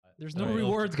There's no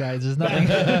rewards, guys. There's nothing.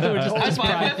 We're just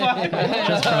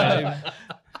prime.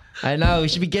 I know we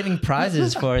should be getting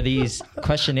prizes for these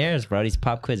questionnaires, bro. These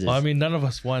pop quizzes. Well, I mean, none of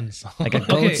us won. So. like a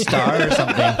gold star or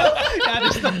something.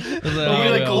 You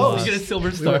get a silver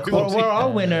star. We're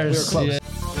all winners. We were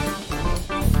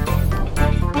close.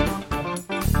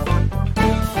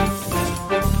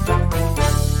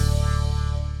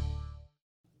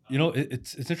 You know,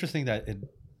 it's interesting that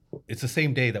it's the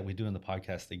same day that we do in the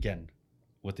podcast again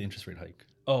with the interest rate hike.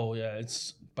 Oh yeah,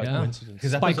 it's by Yeah. coincidence.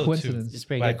 Because By episode coincidence. It's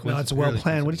pretty By good. No, it's well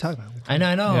planned. What are you talking about? I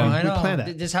know. Yeah. I know. We planned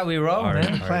it. This is how we roll, All right,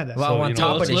 man. all right. Planned it. Well, So, on you know,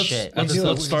 top of let's- this shit. Let's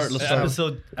start. Let's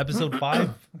start. Episode 5.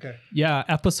 Okay. Yeah,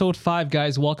 episode 5,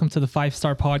 guys. Welcome to the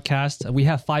 5-Star Podcast. We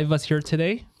have 5 of us here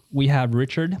today. We have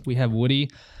Richard, we have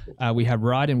Woody, we have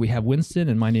Rod, and we have Winston,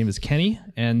 and my name is Kenny.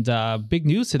 And big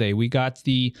news today. We got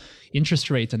the interest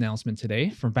rate announcement today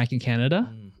from Bank of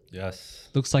Canada. Yes.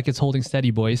 Looks like it's holding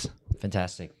steady, boys.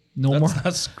 Fantastic. No more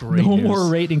That's great. no news more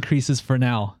rate increases for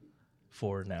now.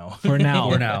 for now. For now.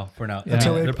 For now. Yeah.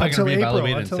 Until, They're probably until going to April.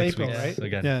 reevaluate in Until 6 April, weeks right?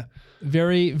 again. Yeah.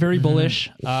 Very, very bullish.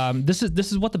 This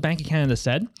is what the Bank of Canada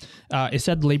said. It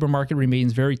said the labor market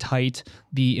remains very tight.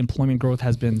 The employment growth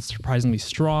has been surprisingly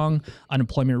strong.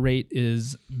 Unemployment rate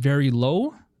is very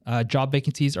low. Job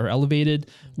vacancies are elevated.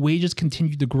 Wages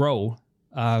continue to grow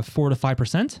 4 to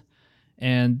 5%.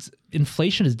 And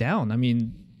inflation is down. I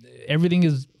mean, everything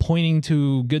is pointing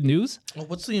to good news. Well,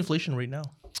 what's the inflation rate now?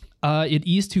 It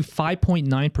eased to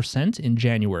 5.9% in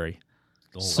January.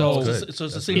 Oh, So- that's good. So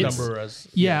it's the same It's- number as.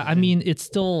 Yeah, I mean, it's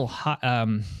still high,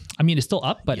 it's still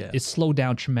up, but Yeah. it's slowed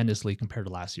down tremendously compared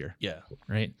to last year, Yeah.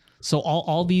 right? So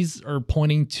all these are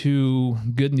pointing to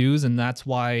good news, and that's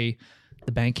why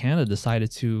the Bank of Canada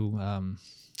decided to,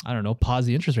 pause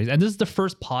the interest rates. And this is the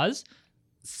first pause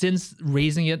since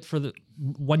raising it for the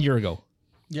 1 year ago.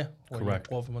 Yeah. Correct.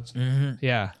 12 months. Yeah.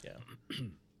 Yeah.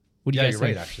 What do you Yeah, guys you're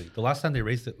think? right, actually. The last time they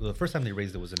raised it, the first time they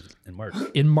raised it was in March.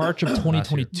 In March of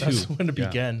 2022. That's when it Yeah.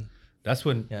 began. That's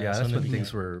when, Yeah, that's that's when when it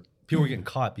things were, people were getting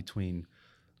caught between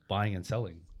buying and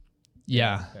selling.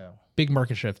 Yeah. Yeah. Big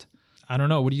market shift. I don't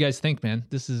know. What do you guys think, man?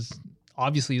 This is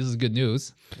good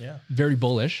news. Yeah. Very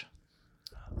bullish.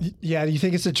 Yeah. Do you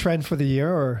think it's a trend for the year,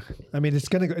 or I mean, it's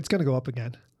gonna go up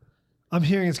again? I'm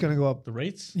hearing it's gonna go up. The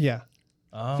rates? Yeah,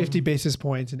 50 Um, basis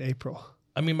points in April.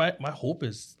 I mean, my hope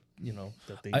is,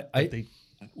 that they.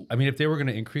 I mean, if they were going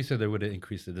to increase it, they would have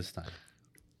increased it this time.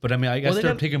 But I mean, I guess they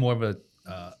they're got- taking more of a,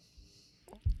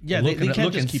 yeah, look they and- can't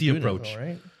look just and keep see doing approach. It, though,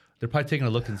 right? they're probably taking a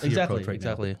look and see Exactly, approach right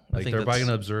exactly. now. I Like think they're probably that's- going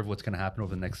to observe what's going to happen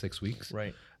over the next 6 weeks.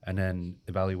 Right. And then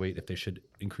evaluate if they should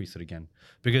increase it again.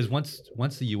 Because once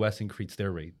the US increased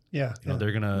their rate, Yeah.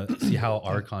 they're going to see how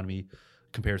our economy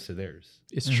compares to theirs.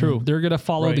 It's true. They're going to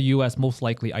follow Right. the U.S. most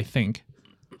likely, I think.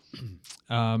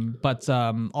 But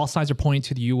all signs are pointing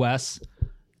to the U.S.,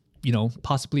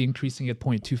 possibly increasing at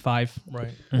 0.25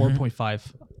 Right. or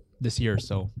 0.5 this year.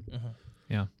 So,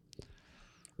 yeah.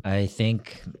 I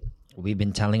think we've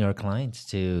been telling our clients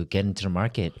to get into the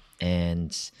market,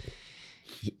 and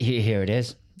here it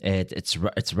is.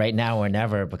 It's right now or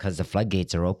never, because the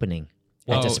floodgates are opening.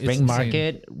 Wow, At the it's spring insane.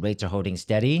 market, rates are holding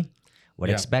steady. Would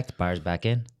Yeah. expect buyers back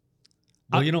in.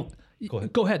 Well, go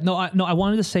ahead. Go ahead. No, I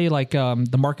wanted to say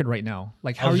the market right now.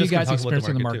 Like, how I are was you just gonna guys talk about the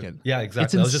experiencing the market, market? too. Yeah,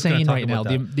 exactly. I was It's just gonna insane talk right now,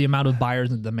 about the amount of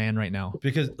buyers and demand right now.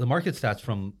 Because the market stats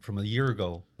from a year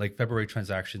ago, like February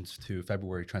transactions to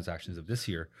February transactions of this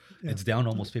year, it's down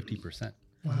almost 50%.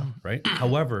 Wow. Right?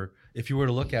 However, if you were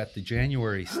to look at the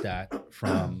January stat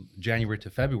from January to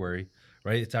February,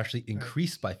 right, it's actually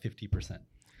increased by 50%,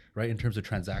 right, in terms of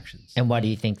transactions. And why do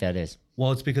you think that is?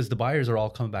 Well, it's because the buyers are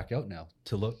all coming back out now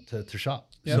to look to shop.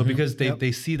 So because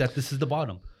they see that this is the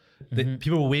bottom.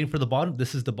 People were waiting for the bottom.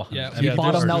 This is the bottom. Yeah, And we if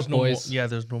bottomed there's- out, no more, boys. yeah,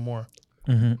 there's no more.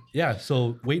 Yeah,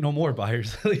 so wait no more,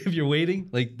 buyers. Like, if you're waiting,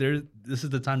 like this is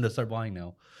the time to start buying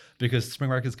now, because spring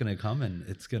market's gonna come and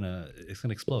it's gonna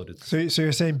explode. It's So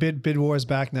you're saying bid war is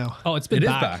back now? Oh, it's been It is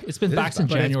back. back. It's been It back is since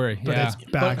back. But January. But yeah. it's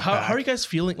back. But how back. are you guys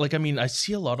feeling? Like, I mean, I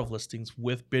see a lot of listings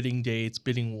with bidding dates,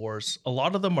 bidding wars. A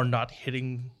lot of them are not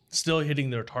still hitting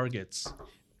their targets.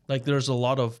 Like, there's a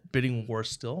lot of bidding wars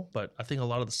still, but I think a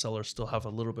lot of the sellers still have a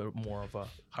little bit more of a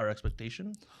higher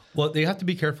expectation. Well, they have to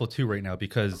be careful too right now,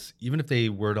 because even if they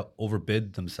were to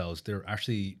overbid themselves, they're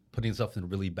actually putting themselves in a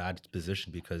really bad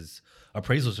position, because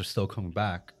appraisals are still coming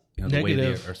back, the way they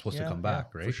Negative. are supposed to Yeah, come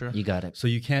back, yeah, right? for sure. You got it. So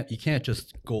you can't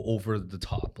just go over the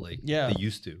top like Yeah. they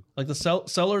used to. Like, the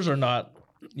sellers are not,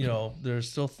 they're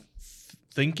still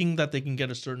thinking that they can get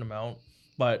a certain amount,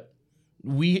 but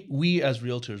we as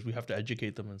realtors, we have to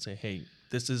educate them and say, hey,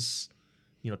 this is,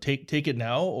 take it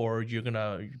now, or you're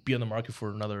gonna be on the market for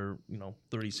another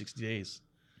 30, 60 days.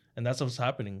 And that's what's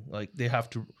happening. Like, they have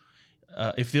to,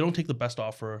 if they don't take the best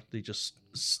offer, they just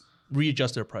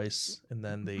readjust their price and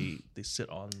then they sit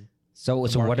on. So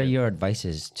what are market. your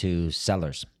advices to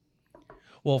sellers?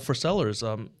 Well, for sellers,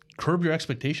 curb your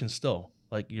expectations still.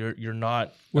 Like you're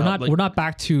not We're not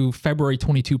back to February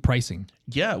 22 pricing.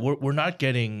 yeah, we're not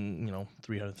getting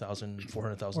 300,000,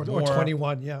 400,000 or more.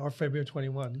 21, yeah, or February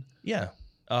 21. Yeah.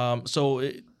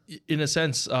 In a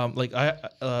sense,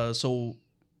 so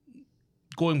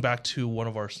going back to one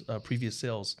of our previous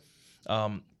sales,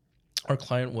 our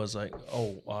client was like,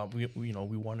 we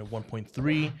wanted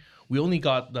 1.3. We only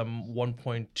got them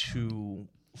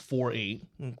 1.248,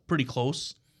 pretty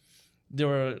close. They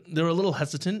were a little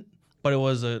hesitant, but it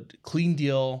was a clean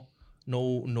deal,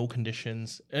 no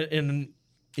conditions. And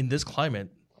in this climate,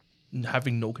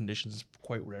 having no conditions is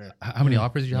quite rare. How many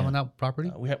offers did you have on that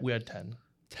property? We had 10.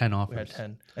 10 offers. We had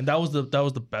 10, and that was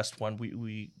the best one.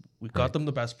 We got them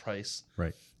the best price,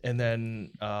 Right. and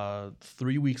then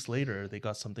 3 weeks later they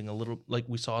got something a little like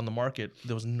we saw on the market.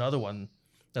 There was another one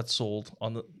that sold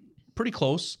on the pretty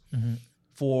close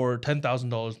for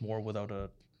 $10,000 more without a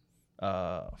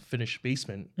finished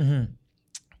basement,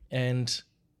 and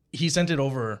he sent it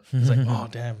over. He's like, oh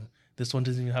damn, this one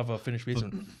doesn't even have a finished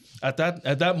basement. At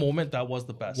that moment, that was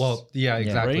the best. Well, yeah,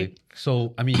 exactly. Right?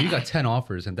 So, I mean, you got 10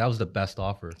 offers, and that was the best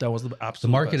offer. that was the absolute.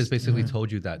 The market has best. basically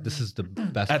told you that this is the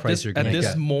best at price this you're going to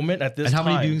get. moment at this And how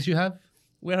time. many viewings you have?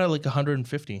 We had like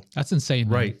 150. That's insane.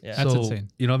 man. Right. Yeah. That's So, insane.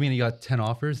 you know what I mean? You got 10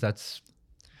 offers. That's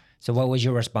So what was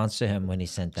your response to him when he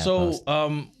sent that So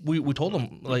post? we told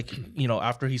him, like,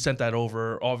 after he sent that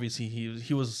over, obviously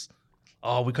he was,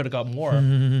 we could have got more,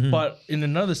 but in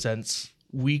another sense,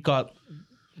 we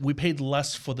paid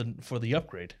less for the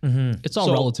upgrade. It's all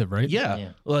So, relative, right?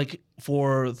 Yeah, like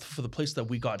for the place that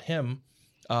we got him,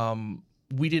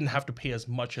 we didn't have to pay as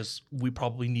much as we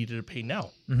probably needed to pay now,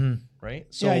 right?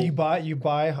 So Yeah, you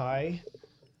buy high,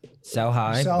 Sell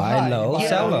high, sell buy high. low, You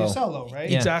sell low. sell low, right?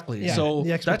 Yeah. exactly. Yeah, So the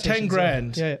that expectations, 10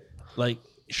 grand, Yeah. like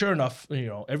sure enough,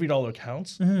 every dollar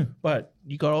counts. But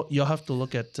you'll have to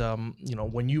look at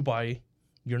when you buy,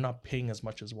 you're not paying as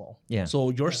much as well. Yeah.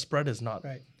 So your spread is not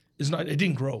Right. it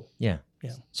didn't grow. Yeah.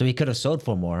 Yeah. So he could have sold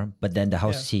for more, but then the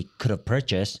house he could have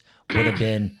purchased would have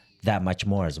been that much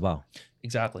more as well.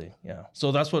 Exactly. Yeah.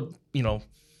 So that's what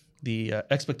the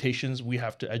expectations, we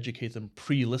have to educate them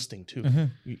pre-listing too.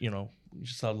 You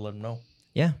just have to let them know.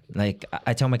 Yeah. Like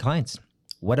I tell my clients,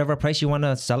 whatever price you want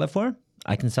to sell it for,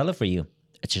 I can sell it for you.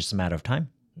 It's just a matter of time.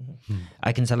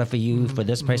 I can sell it for you for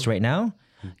this price right now.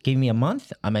 Give me a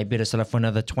month. I might be able to sell it for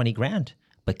another 20 grand.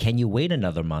 But can you wait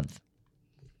another month?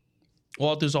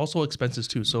 Well, there's also expenses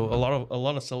too. So a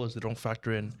lot of sellers, they don't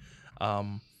factor in,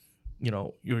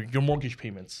 your mortgage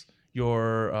payments,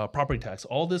 your property tax,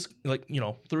 all this. Like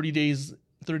 30 days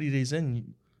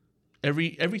in,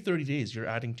 every 30 days you're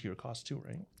adding to your cost too,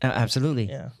 right? Absolutely.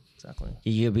 Yeah, exactly.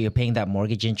 You're paying that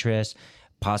mortgage interest,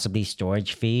 possibly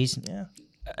storage fees. Yeah,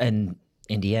 And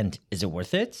in the end, is it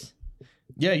worth it?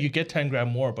 yeah. You get 10 grand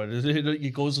more, but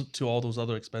it goes to all those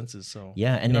other expenses. So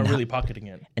Yeah, and you're then not really pocketing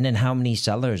it. And then how many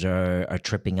sellers are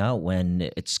tripping out when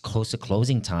it's close to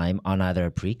closing time on either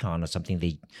a pre-con or something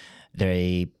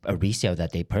a resale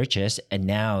that they purchased, and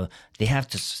now they have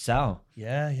to sell.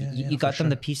 Yeah. You got them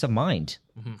the peace of mind.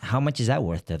 How much is that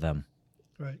worth to them?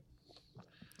 Right.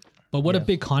 But what a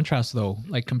big contrast, though,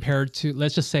 like compared to,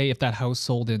 let's just say if that house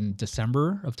sold in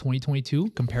December of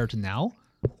 2022 compared to now,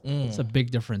 it's a big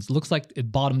difference. Looks like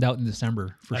it bottomed out in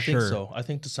December for I sure. think so. I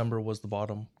think December was the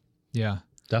bottom. Yeah.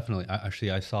 definitely. I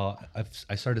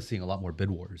started seeing a lot more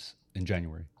bid wars in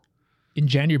January. In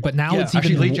January, but now it's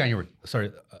Actually, even late January.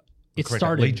 Sorry. It correct that.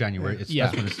 started Late January. That's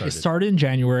when it started. It started in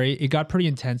January. It got pretty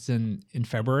intense in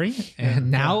February,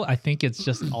 and now I think it's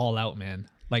just all out, man.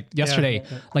 Like yesterday,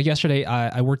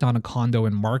 I worked on a condo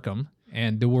in Markham,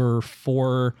 and there were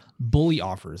 4 bully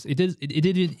offers. It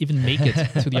didn't even make it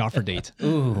to the offer date.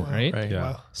 Ooh, right? Yeah.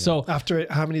 Wow. So, After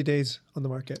how many days on the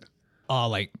market?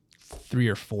 like 3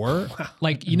 or 4.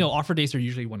 Like offer dates are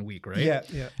usually 1 week, right?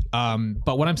 Yeah.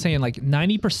 But what I'm saying, like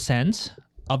 90%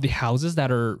 of the houses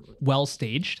that are well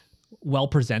staged, well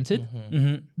presented,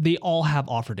 they all have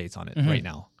offer dates on it right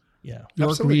now. Yeah. York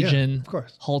Absolutely, yeah, Region, of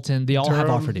course. Halton, they all have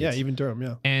Durham, offer dates. Yeah, even Durham.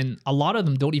 Yeah. And a lot of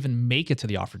them don't even make it to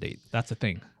the offer date. That's the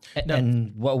thing.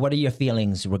 And what are your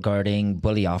feelings regarding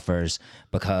bully offers?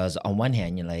 Because on one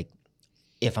hand, you're like,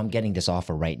 if I'm getting this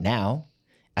offer right now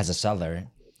as a seller,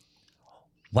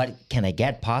 what can I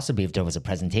get possibly if there was a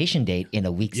presentation date in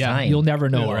a week's time? You'll never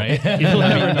know, right? You'll You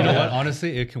never know know. what?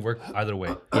 Honestly, it can work either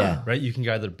way. Yeah. Right. You can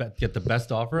either get the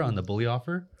best offer on the bully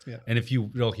offer, Yeah. and if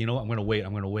you know, I'm going to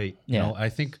wait. You Yeah. know, I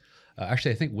think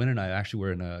Actually, I think Win and I actually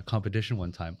were in a competition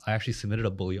one time. I actually submitted a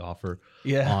bully offer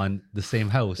Yeah. on the same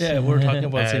house. Yeah, we're talking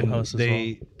about the same And house as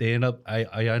they well. they end up I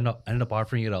ended up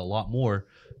offering it a lot more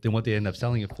than what they ended up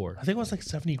selling it for. I think it was like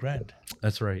 70 grand.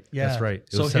 That's right. Yeah, That's right.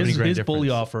 It So was 70 grand his bully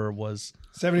difference. offer was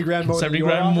 70 grand more. 70 than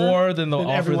your grand offer? more than the Than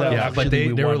offer everyone that else. Yeah, but actually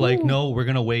they we were won. like, no, we're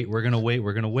gonna wait.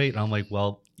 And I'm like,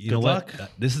 well, you Good know luck.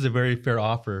 what? This is a very fair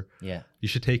offer. Yeah. You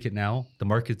should take it now. The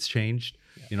market's changed.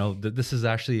 You know, this is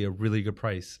actually a really good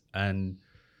price, and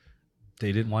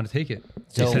they didn't want to take it.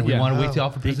 They So- said we Yeah. want to wait till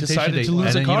offer They presentation decided date. to lose And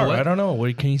a then you know car. what? I don't know.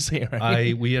 What can you say,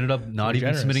 right? We ended up not We're even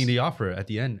generous. submitting the offer at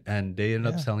the end, and they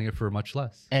ended up selling it for much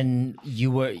less. And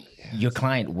your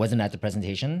client wasn't at the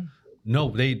presentation? No,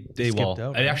 they skipped well, out,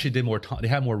 they right? actually did more time. They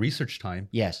had more research time.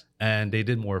 Yes. And they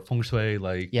did more feng shui,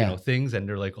 like Yeah. things, and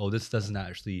they're like, "Oh, this doesn't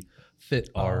actually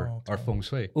fit our feng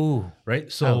shui." Ooh.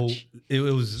 Right? So Ouch. it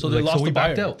was So they lost we the buyer.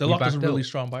 backed out. They We lost a backed really out.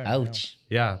 strong buyer. Ouch.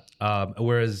 Yeah.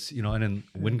 Whereas and then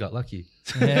Win got lucky.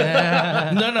 No,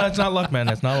 it's not luck, man.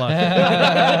 It's not luck.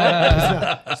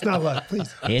 It's not luck,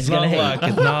 please. He's It's gonna not hate. luck.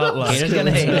 It's not luck. Haters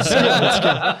gonna hate.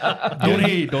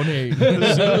 Don't hate.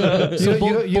 So you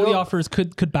bully know- offers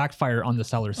could backfire on the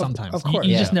seller sometimes. of You- course.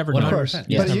 you, Yeah. just never know. 100%.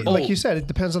 But Yeah. like you said, it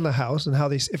depends on the house and how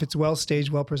if it's well staged,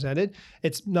 well presented.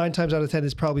 It's 9 times out of 10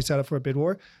 it's probably set up for a bid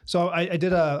war. So I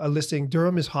did a listing.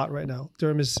 Durham is hot right now.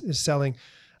 Durham is selling.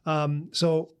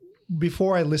 So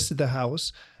before I listed the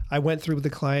house, I went through with the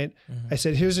client. I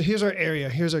said, here's our area,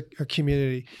 here's our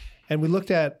community, and we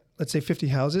looked at, let's say, 50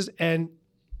 houses, and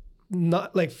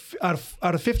not like out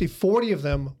of 50, 40 of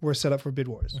them were set up for bid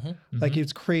wars. Like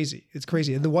it's crazy.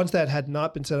 And the ones that had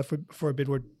not been set up for a bid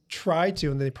war tried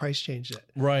to, and then they price changed it.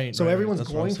 Right. So right, everyone's that's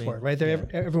what I'm going saying. for it, right?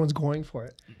 Everyone's going for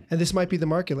it. And this might be the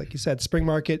market, like you said, spring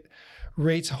market,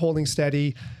 rates holding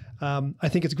steady. I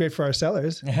think it's great for our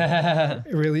sellers.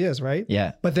 It really is, right?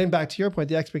 Yeah. But then back to your point,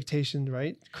 the expectation,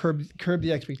 right? Curb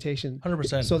the expectation.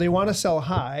 100%. So they want to sell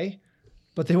high,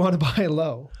 but they want to buy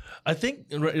low. I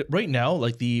think right now,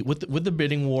 like with the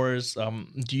bidding wars,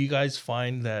 do you guys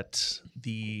find that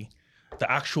the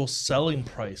actual selling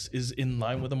price is in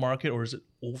line with the market, or is it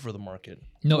over the market?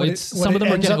 No, What it's it- what some it of them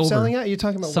are ends getting up over. selling at? You're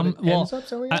talking about what it ends up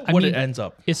selling at? I What mean, it ends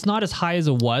up? it's not as high as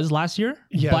it was last year.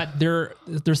 Yeah. But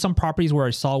there's some properties where I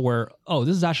saw where this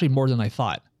is actually more than I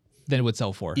thought than it would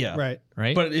sell for. Yeah. Right.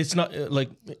 Right. But it's not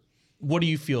like, what do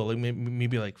you feel? Like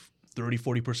maybe like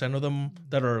 30-40% of them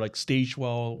that are like staged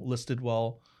well, listed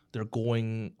well, they're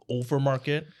going over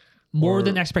market. more or-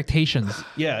 than expectations.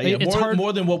 Yeah, It's hard.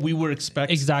 more than what we would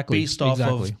expect. Exactly, based off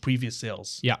exactly. of previous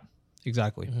sales. Yeah.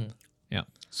 Exactly. Yeah.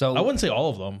 So I wouldn't say all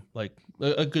of them. Like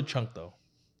a good chunk though.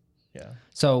 Yeah.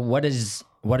 So what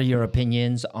are your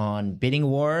opinions on bidding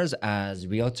wars as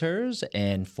realtors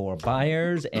and for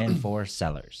buyers and for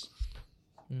sellers?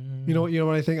 You know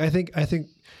what I think? I think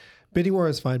bidding war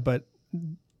is fine, but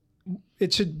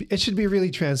it should be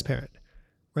really transparent,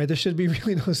 right? There should be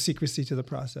really no secrecy to the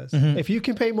process. If you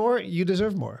can pay more, you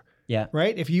deserve more, Yeah.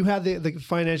 right? If you have the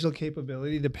financial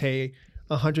capability to pay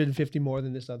 150 more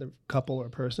than this other couple or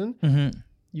person,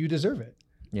 you deserve it.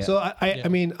 Yeah. So I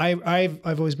mean, I've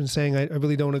always been saying I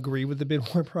really don't agree with the bid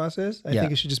war process. I Yeah.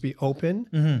 think it should just be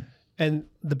open, and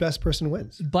the best person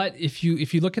wins. But if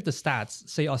you look at the stats,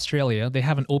 say Australia, they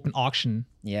have an open auction,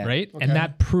 Yeah. right? And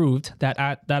that proved that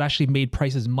that actually made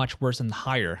prices much worse and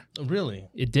higher. Really?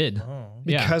 It did.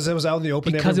 Yeah. Because it was out in the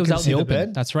open. Because it was everyone out in the could see open.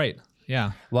 bid. That's right.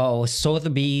 Yeah. Well,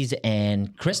 Sotheby's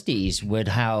and Christie's would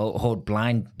hold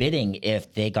blind bidding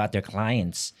if they got their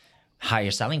clients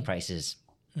higher selling prices,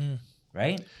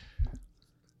 right?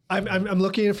 I'm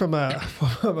looking at it from a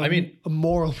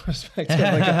moral perspective,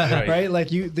 like, Right. right? Like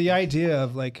the idea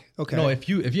of like, okay, No, if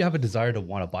you have a desire to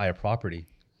want to buy a property,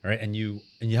 right, and you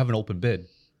have an open bid,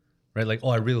 right, like, oh,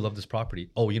 I really love this property.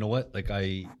 Oh, you know what? Like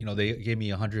they gave me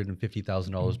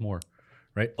 $150,000 more,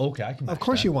 right? Okay, I can. of match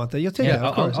cour't that. you want that? You'll take Yeah, it. Of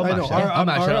I'll- course, I'll I know. match that. I'll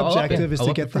match Our that. I'll up objective it. is I'll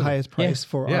to up get it the further. highest price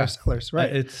for Yeah. our sellers,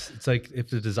 right? It's like if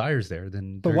the desire's there,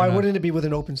 then. But why wouldn't it be with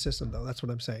an open system though? That's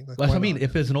what I'm saying. Like, Like, why I mean, not?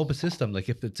 if it's an open system, like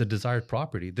if it's a desired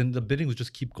property, then the bidding will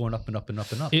just keep going up and up and up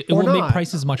and up. It Or will make not.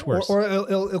 prices much worse. Or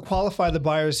it'll qualify the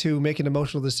buyers who make an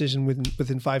emotional decision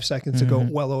within 5 seconds to go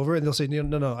well over, and they'll say,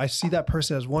 no, I see that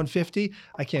person as 150.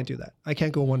 I can't do that. I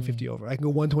can't go 150 over. I can go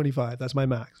 125. That's my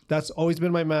max. That's always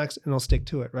been my max, and I'll stick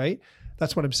to it. Right?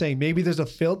 That's what I'm saying. Maybe there's a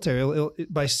filter.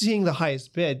 By seeing the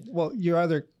highest bid, well,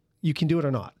 you can do it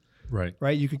or not. Right.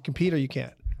 Right? You can compete or you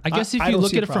can't. I guess if I you don't look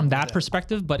see a at it problem from with that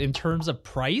perspective, but in terms of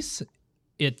price,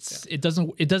 it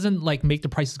doesn't like make the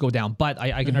prices go down. But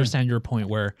I can understand your point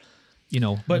where,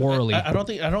 But morally. I don't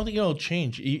think it'll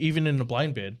change even in the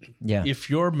blind bid. Yeah. If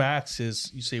your max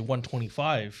is, you say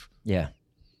 125, Yeah.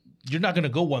 you're not going to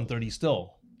go 130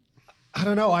 still. I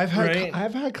don't know. I've Right.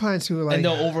 had clients who are like, And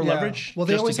they'll over-leverage Well,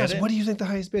 they just to always get ask, it? "What do you think the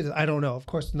highest bid is?" I don't know. Of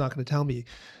course, they're not going to tell me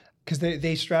because they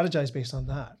strategize based on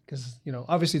that. Because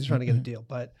obviously they're trying to get a deal,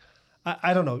 but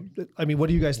I don't know. I mean, what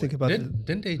do you guys think about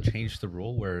Didn't they change the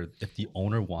rule where if the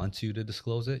owner wants you to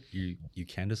disclose it, you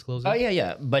can disclose it? Oh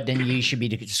yeah. But then you should be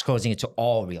disclosing it to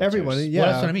all realtors. everyone? Yeah,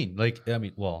 Well, that's what I mean. Like,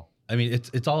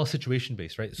 it's all situation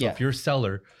based, right? So Yeah. if your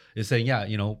seller is saying,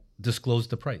 disclose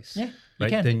the price, Yeah, you right?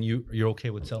 can. Then you're okay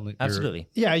with selling it. Absolutely.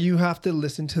 yeah. You have to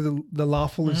listen to the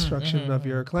lawful instruction of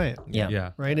your client. Yeah.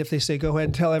 Yeah. Right. If they say, "Go ahead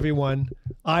and tell everyone,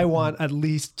 I want at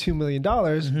least $2 million."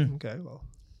 Okay. Well.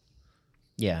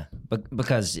 Yeah, but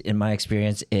because in my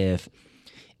experience, if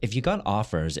you got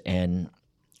offers and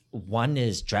one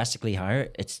is drastically higher,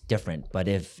 it's different. But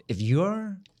if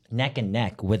you're neck and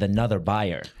neck with another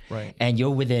buyer, Right. and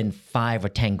you're within 5 or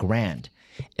 10 grand,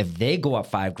 if they go up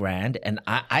 5 grand and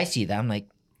I see that, I'm like,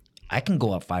 I can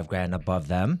go up 5 grand above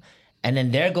them, and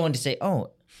then they're going to say, oh,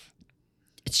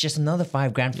 it's just another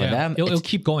 5 grand for them. It'll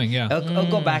keep going. Yeah. It'll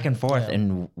go back and forth,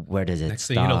 and where does it Next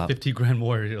stop? thing you know, 50 grand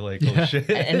more. You're like, oh shit.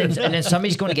 and then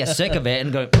somebody's going to get sick of it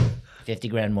and go 50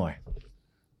 grand more.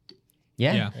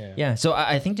 Yeah. Yeah. So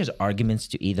I think there's arguments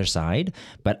to either side,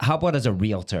 but how about as a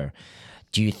realtor?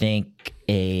 Do you think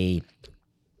a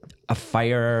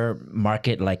fire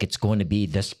market like it's going to be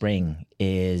this spring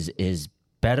is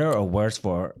better or worse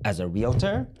for as a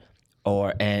realtor,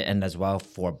 or and as well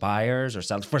for buyers or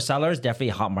sellers? For sellers, definitely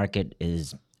a hot market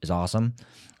is awesome.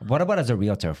 What about as a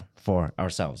realtor for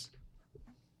ourselves?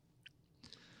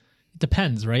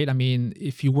 Depends, right? I mean,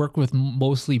 if you work with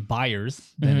mostly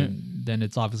buyers, then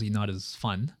it's obviously not as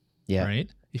fun. Yeah. Right.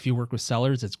 If you work with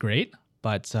sellers, it's great.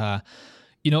 But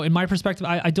in my perspective,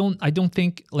 I don't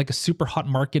think like a super hot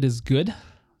market is good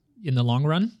in the long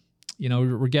run.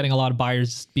 We're getting a lot of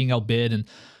buyers being outbid, and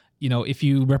if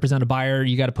you represent a buyer,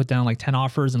 you got to put down like 10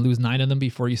 offers and lose 9 of them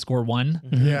before you score 1.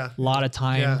 Yeah. A lot of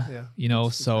time. Yeah.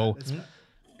 So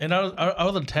And out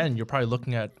of the 10, you're probably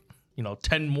looking at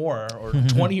 10 more or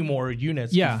 20 more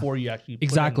units Yeah. before you actually put in.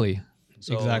 exactly.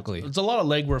 So Exactly. It's a lot of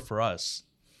legwork for us,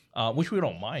 which we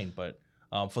don't mind, but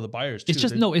for the buyers too. It's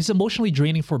just it's emotionally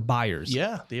draining for buyers.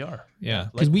 Yeah, they are. Yeah,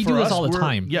 'cause we for do this us, all the we're-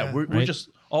 time. Yeah, we're right? just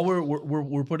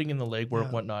we're putting in the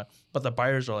legwork, whatnot. But the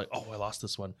buyers are like, oh, I lost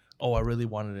this one. Oh, I really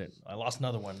wanted it. I lost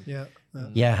another one. Yeah.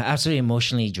 Yeah, absolutely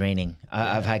emotionally draining.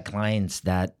 I've had clients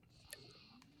that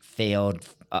failed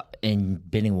in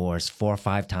bidding wars 4 or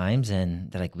 5 times,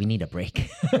 and they're like, "We need a break."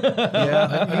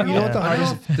 Yeah. You know what the I don't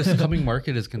hardest? know if this coming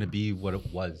market is going to be what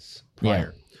it was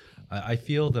prior. I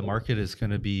feel the market is going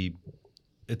to be,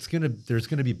 there's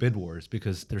going to be bid wars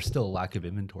because there's still a lack of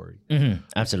inventory.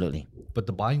 Absolutely. But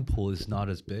the buying pool is not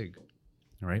as big,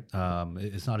 right?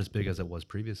 It's not as big as it was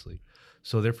previously.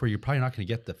 So therefore, you're probably not going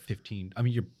to get the 15. I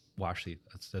mean, actually,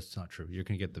 that's not true. You're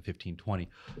going to get the 15, 20.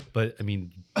 But I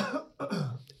mean,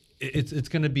 it's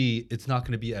not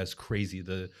going to be as crazy.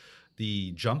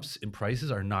 The jumps in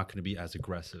prices are not going to be as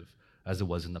aggressive as it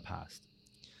was in the past.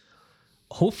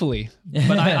 Hopefully,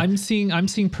 but I'm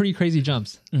seeing pretty crazy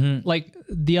jumps. Like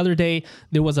the other day,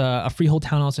 there was a freehold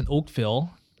townhouse in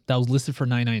Oakville that was listed for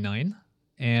 $999,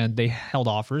 and they held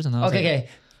offers. And I was Okay.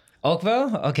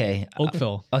 Oakville? Okay.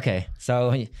 Oakville, Okay. So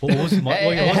What was the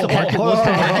market?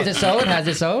 has it sold? Has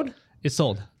it sold? it's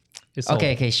sold. It's sold.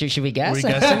 Okay. Should we guess? Were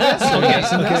you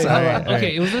guessing this?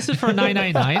 Okay, it was listed for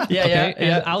 $999. Yeah, okay, yeah,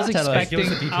 yeah. And I was Tell us. expecting,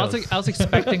 Give us the I was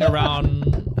expecting around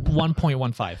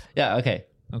 1.15. Yeah. Okay.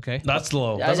 Okay, That's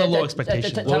low. That's a low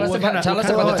expectation. Tell us about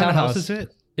the townhouse. is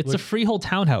it? it's a freehold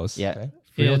townhouse. Yeah.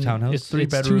 Freehold And townhouse? It's, Three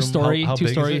it's bedroom. 2-story, How big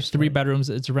is 2-story, it? 3 bedrooms.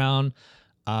 It's around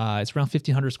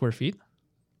 1,500 square feet.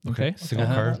 Okay, Single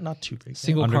car. Not too big.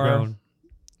 single Underground.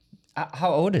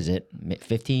 How old is it?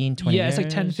 15, 20 car. Yeah, it's like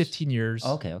 10, years? 15 years.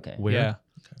 Okay. Where?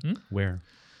 Yeah. Where?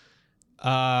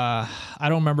 I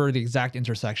don't remember the exact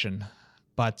intersection,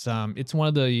 but it's one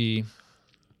of the.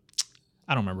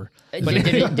 I don't remember.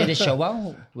 Did it show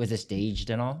well? Was it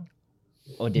staged and all?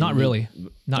 Or did Not it need- really.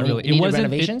 Not really. It needed wasn't.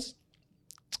 renovations.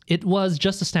 It was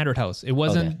just a standard house. It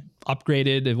wasn't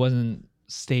upgraded. It wasn't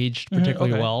staged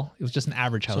particularly okay. well. It was just an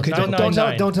average house. Okay,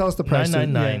 don't tell us the price.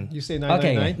 999. Yeah, you say Okay.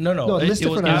 999. No, No, it listed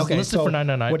was, for it was 999. listed So for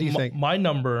 999. what do you think? My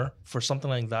number for something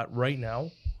like that right now,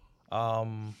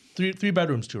 three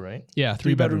bedrooms too, right? Yeah,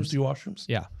 3 bedrooms, 3 washrooms.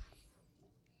 Yeah.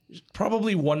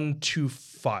 Probably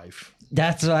 125.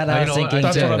 That's what I was thinking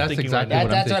that's too. what I'm That's thinking exactly right That-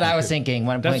 now. that's what I was thinking.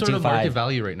 That's sort of market 1.25.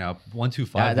 value right now.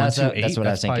 125, Yeah, that's 128. what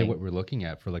I was probably thinking. what we're looking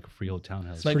at for like a freehold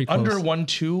townhouse. Like pretty under close.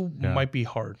 1.2 might be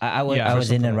hard. I was Yeah, I for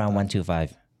was in something and like around that.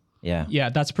 125. Yeah. Yeah,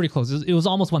 that's pretty close. It was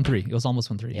almost 1.3. It was almost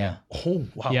 1.3. Yeah. Oh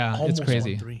wow! Yeah, it's Almost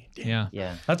crazy. 1.3. Damn. Yeah.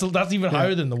 Yeah. That's even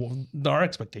higher than our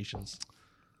expectations.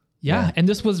 Yeah, and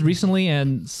this was recently,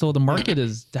 and so the market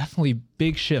is definitely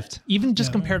big shift. Even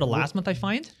just compared to last month, I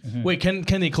find. Wait, can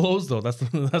they close though? That's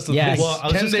the Yes. thing. Well, I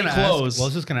was Can just they gonna close? ask. Well, I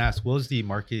was just gonna ask. What was the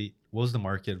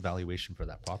market valuation for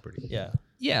that property? Yeah.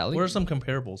 Yeah, What are some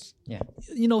comparables? Yeah.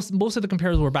 you know, most of the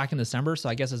compares were back in December, so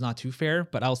I guess it's not too fair.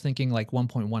 But I was thinking like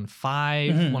 1.15,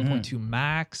 1.2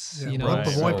 max. You know, Right.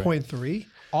 so 1.3.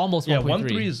 almost Yeah, 1.3.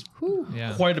 1.3 is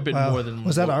Yeah. quite a bit Wow. more than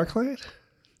Was that our client?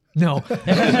 No.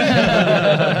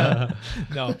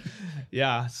 No.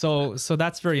 Yeah. So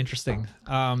that's very interesting.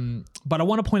 But I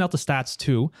want to point out the stats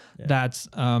too. That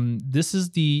this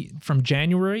is from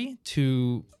January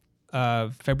to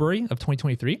February of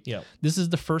 2023. Yeah. This is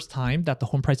the first time that the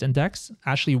home price index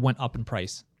actually went up in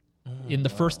price. In the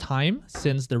first time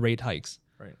since the rate hikes.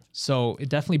 Right. So it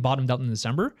definitely bottomed out in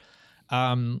December.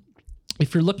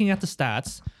 If you're looking at the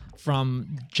stats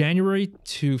from January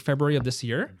to February of this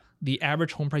year, the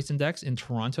average home price index in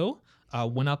Toronto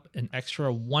went up an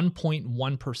extra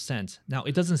 1.1%. Now,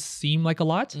 it doesn't seem like a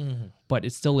lot, but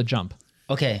it's still a jump.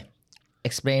 Okay.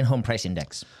 Explain home price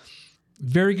index.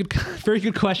 Very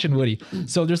good question, Woody.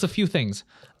 So there's a few things.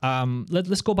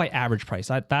 Let's go by average price.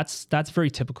 That's very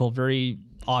typical, very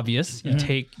obvious. You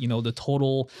take the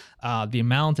total, the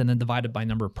amount, and then divide it by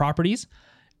number of properties,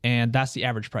 and that's the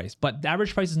average price. But the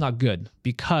average price is not good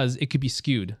because it could be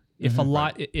skewed. If a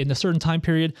lot in a certain time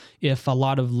period, if a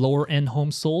lot of lower end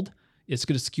homes sold, it's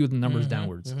going to skew the numbers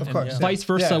downwards. Of course. Vice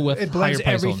versa with it higher blends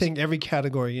price homes. everything, every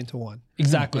category into one.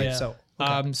 Exactly. Right? So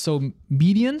So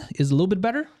median is a little bit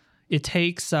better. It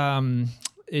takes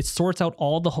it sorts out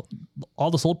all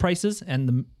the sold prices, and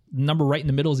the number right in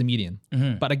the middle is a median.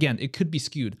 But again, it could be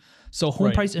skewed. So home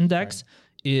Right. price index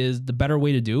is the better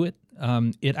way to do it.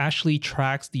 It actually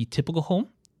tracks the typical home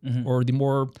or the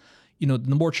more the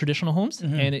more traditional homes,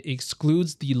 and it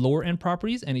excludes the lower end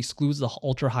properties and excludes the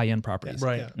ultra high end properties.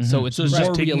 Right. So it's So it's more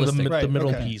just taking realistic. the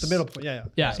middle piece. The middle point. Yeah.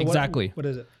 Yeah, So exactly. What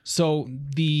is it? So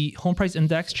the home price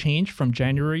index change from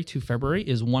January to February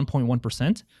is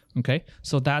 1.1%. Okay.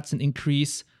 So that's an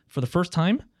increase for the first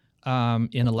time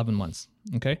in 11 months.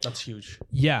 Okay. That's huge.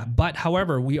 Yeah. But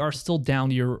however, we are still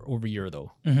down year over year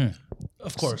though.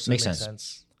 Of course. Makes that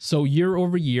sense. So year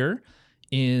over year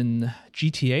in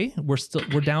GTA,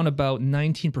 we're down about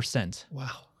 19% Wow.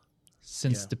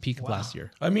 since the peak of last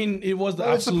year. I mean, it was the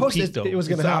Well, it's absolute supposed peak, to, though. it was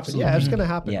going It's to the happen. absolute Yeah, it was peak. going to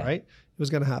happen, Yeah. right? It was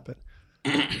going to happen.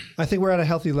 I think we're at a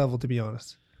healthy level, to be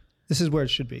honest. This is where it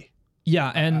should be.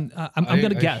 Yeah, and I'm going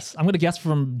to guess. I'm going to guess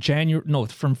from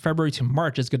from February to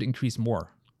March, it's going to increase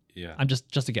more. Yeah. I'm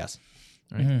just a guess.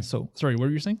 All right. So sorry, what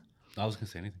were you saying? I was gonna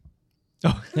say anything.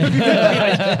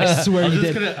 I swear you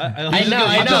did. I know.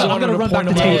 I'm gonna run back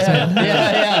the point tapes, him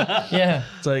man. Yeah.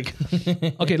 It's like,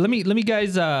 Okay, let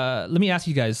me ask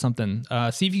you guys something.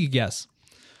 See if you can guess.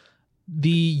 The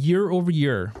year over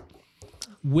year,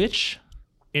 which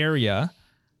area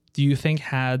do you think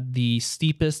had the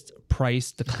steepest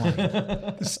price decline?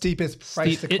 The steepest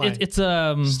price decline. It's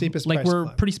Steepest like price we're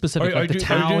decline. pretty specific, like the doing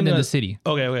town and a- the city.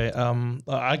 okay.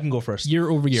 I can go first. Year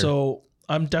over year. So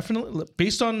I'm definitely,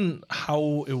 based on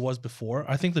how it was before,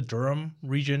 I think the Durham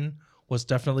region was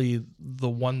definitely the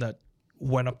one that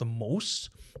went up the most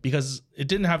because it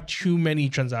didn't have too many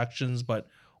transactions, but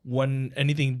when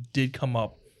anything did come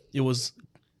up, it was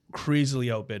crazily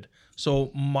outbid.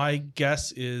 So my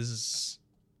guess is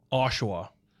Oshawa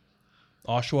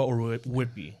or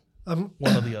Whitby. One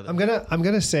or the other. I'm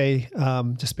gonna say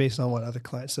just based on what other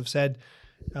clients have said,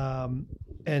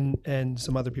 and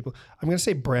some other people, I'm gonna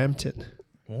say Brampton.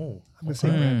 Oh, I'm gonna say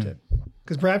Brampton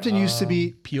because Brampton used to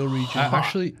be Peel region.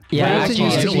 Actually, Yeah, Brampton actually,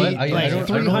 used to you be know what? I don't know.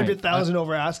 300,000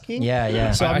 over asking.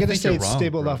 Yeah. So I'm I gonna think say you're it's wrong,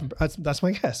 stable bro. enough. That's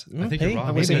my guess. I think Hey, you're wrong.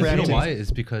 I'm gonna say Because you know Brampton. why?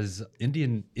 Is because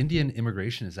Indian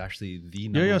immigration is actually the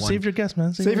number Yeah, one. save your guess,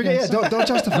 man. Save your yeah. Don't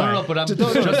justify. No, but I'm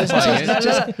Don't- justifying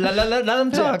it. Let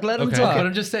them talk. Let them Okay, talk. but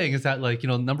I'm just saying is that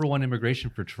number one immigration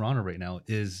for Toronto right now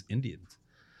is Indians,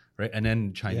 right, and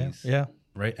then Chinese, Yeah.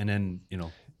 right, and then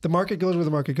The market goes where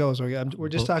the market goes. Okay? We're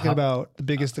just Well, talking how- about the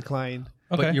biggest decline.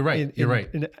 Okay. But you're right. in- you're right.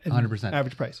 in 100%.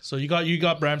 average price. So you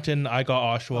got Brampton. I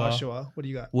got Oshawa. Oshawa, what do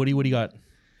you got? Woody, what do you got?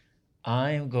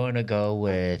 I'm going to go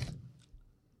with.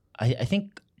 I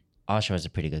think Oshawa is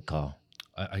a pretty good call.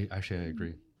 I actually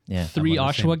agree. Yeah. 3 I'm on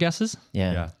the same- Oshawa guesses.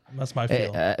 Yeah. Yeah. That's my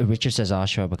feel. Richard says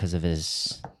Oshawa because of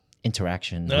his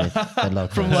interaction with the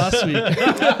locals. From last week.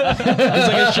 It's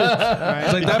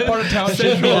like that part of town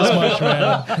didn't mean as much,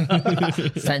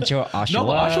 man. Central Oshawa. No,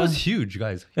 Oshawa's huge,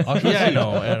 guys. Oshawa's Yeah, I huge.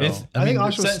 know. It's- I think mean,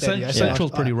 Oshawa's steady. I think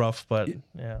Central's Oshawa- pretty rough, but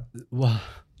yeah. well,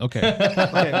 Okay.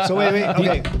 Okay, so wait.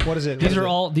 Okay, what is it? These are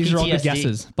all good PTSD.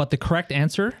 guesses, but the correct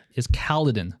answer is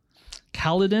Caledon.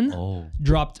 Caledon Oh.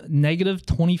 dropped negative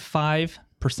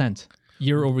 25%.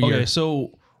 year over year. Okay,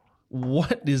 so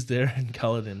what is there in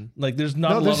Caledon? Like, there's not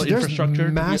No, a lot there's, of there's infrastructure.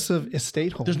 massive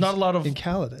estate homes. There's not a lot of in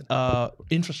Caledon.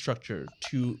 infrastructure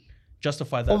to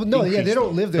justify that. Oh no, yeah, they increase, don't though.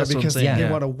 live there That's what I'm because saying, they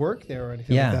yeah. want to work there or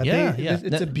anything Yeah. like that. Yeah, They- yeah.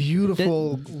 It's a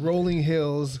beautiful rolling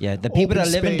hills. Yeah, the people open that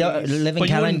live space. in But you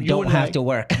Caledon wouldn't- you don't wouldn't have like- to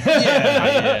work.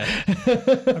 Yeah.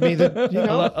 I mean, you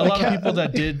know, A lot of people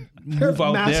that did move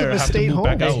out massive there have to estate move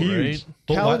back homes. out, right?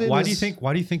 But Caledon why do you is- think?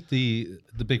 Why do you think the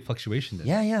big fluctuation? Then?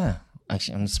 yeah.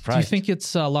 Actually, I'm Do you surprised. think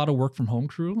it's a lot of work from home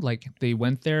crew? Like they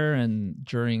went there and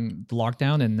during the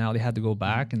lockdown and now they had to go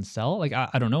back and sell? Like,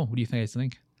 I don't know. What do you guys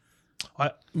think?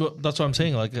 Well, that's what I'm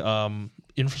saying. Like,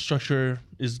 infrastructure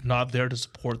is not there to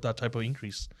support that type of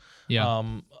increase. Yeah.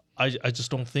 I just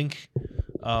don't think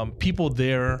people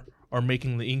there are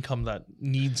making the income that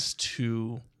needs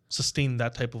to sustain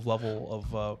that type of level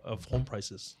of home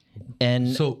prices.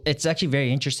 And So- it's actually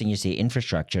very interesting you say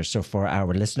infrastructure. So for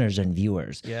our listeners and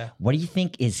viewers, Yeah. what do you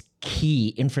think is key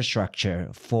infrastructure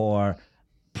for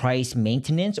price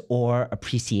maintenance or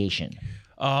appreciation?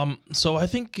 So I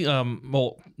think,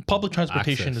 well, public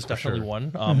transportation Access, is for definitely sure.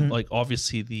 one. Like,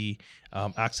 obviously, the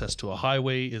access to a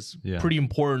highway is Yeah. pretty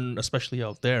important, especially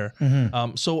out there.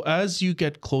 So as you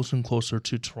get closer and closer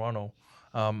to Toronto,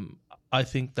 I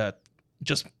think that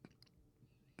just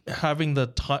having the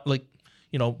time, like,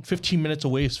 15 minutes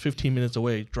away is 15 minutes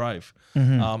away drive.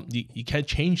 You can't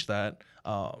change that.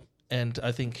 And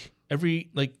I think every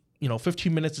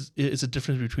 15 minutes is a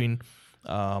difference between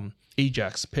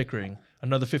Ajax, Pickering.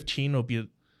 Another 15 will be,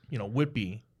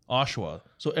 Whitby, Oshawa.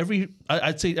 So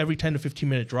I'd say every 10 to 15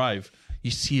 minute drive,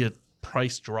 you see a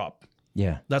price drop.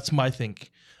 Yeah. That's my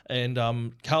think. And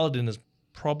Caledon is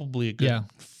probably a good Yeah.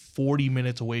 40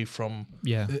 minutes away from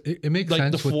Yeah. It makes like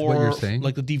sense the with four, what you're saying.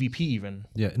 like the DVP even.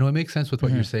 Yeah, no, it makes sense with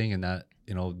what you're saying in that,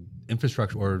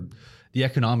 infrastructure or the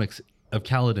economics of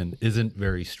Caledon isn't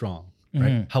very strong,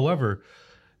 right? However,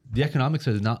 the economics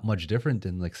is not much different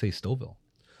than, like, say, Stouffville,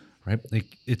 right?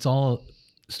 Like,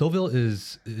 Stouffville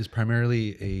is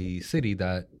primarily a city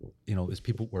that, is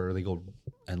people where they go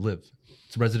and live.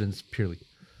 It's residents purely,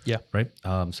 Yeah. right?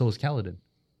 So is Caledon,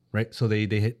 right? So they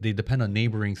depend on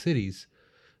neighboring cities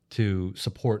to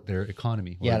support their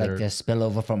economy. or Yeah, like their- the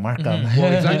spillover from Markham.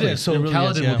 well, exactly. It is. So It really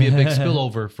Caledon is, yeah. would be a big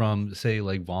spillover from, say,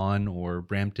 like Vaughan or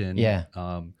Brampton. Yeah.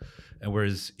 And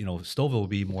whereas, Stouffville would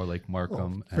be more like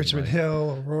Markham. and Richmond like-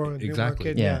 Hill, Aurora,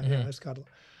 Exactly. Newmarket. Yeah. Yeah, it's got.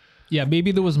 Yeah.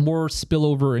 Maybe there was more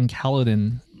spillover in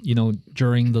Caledon,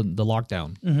 during the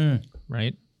lockdown.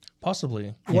 Right.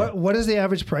 Possibly. What is the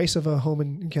average price of a home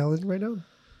in Caledon right now?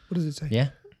 What does it say?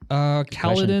 Yeah.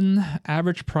 Caledon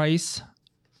average price.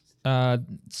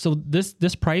 So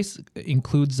this price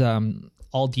includes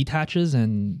all detaches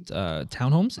and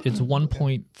townhomes. It's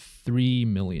 1.3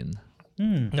 million.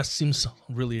 That seems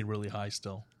really, really high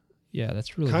still. Yeah,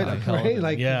 that's really Kind high. of, right?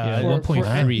 Like Yeah, Yeah,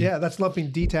 1.3. Yeah, that's lumping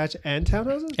detached and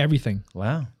townhouses. Everything.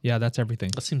 Wow. Yeah, that's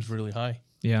everything. That seems really high.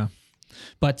 Yeah.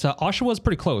 But Oshawa is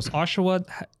pretty close. Oshawa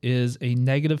is a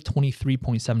negative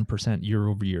 23.7% year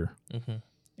over year.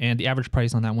 And the average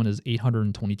price on that one is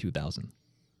 822,000.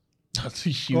 That's a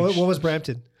huge. What was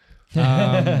Brampton? No,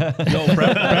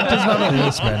 Brampton's not on the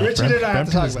list, man. Richard and I have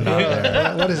to talk about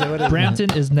it. What is it? What is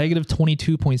Brampton is negative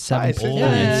 22.7%. Nice.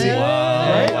 Yeah, see?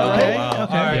 Right? Okay. All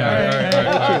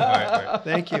right.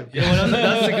 Thank you. Yeah,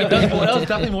 that was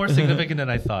definitely more significant than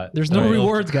I thought. There's no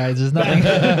rewards, guys. There's nothing.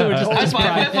 We're just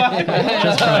pride.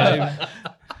 Just pride.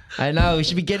 I know. We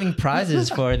should be getting prizes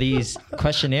for these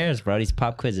questionnaires, bro. These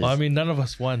pop quizzes. Well, I mean, none of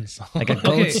us won. So. like a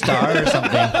gold star or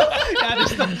something.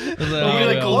 You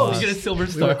get a silver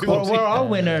star. We're all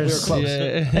winners. Close.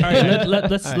 All right,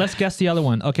 let's guess the other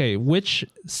one. Okay, which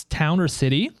town or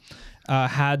city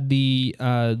had the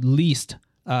least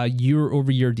year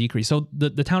over year decrease? So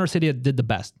the town or city that did the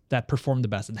best, that performed the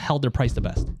best, and held their price the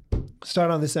best.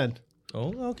 Start on this end.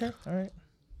 Oh, okay. All right.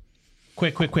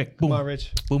 Quick. Boom. Come on,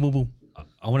 Rich. Boom, boom, boom.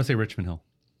 I want to say Richmond Hill.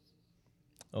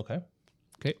 Okay.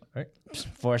 Okay, All right.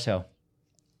 Forest Hill.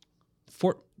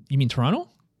 You mean Toronto?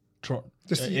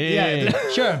 Just, Yeah.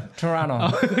 Sure.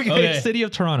 Toronto. Okay, city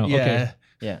of Toronto. Yeah. Okay,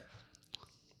 Yeah.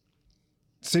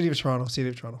 City of Toronto. City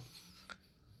of Toronto.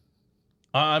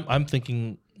 I'm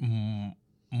thinking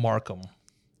Markham.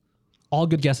 all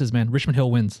good guesses, man. Richmond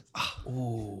Hill wins.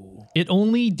 It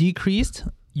only decreased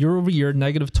year over year,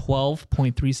 negative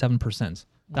 12.37%.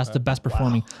 That's the best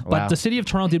performing. But Wow. the city of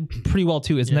Toronto did pretty well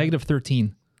too. It's negative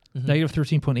 13, negative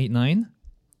 13.89.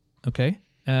 Okay.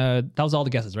 That was all the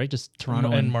guesses, right? Just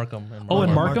Toronto and Markham. Oh,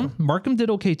 and Markham. Markham. Markham did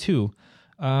okay too.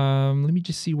 Let me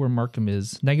just see where Markham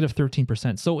is. Negative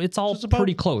 13%. So it's all it's about-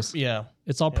 pretty close. Yeah,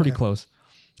 It's all pretty close.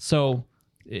 So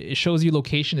it shows you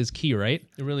location is key, right?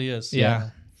 it really is. Yeah.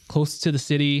 Close to the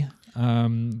city.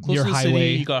 Close your to the highway.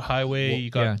 city, you got highway, you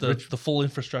got yeah. the full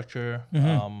infrastructure.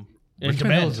 And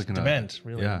Richmond Hill demand, is gonna- demand,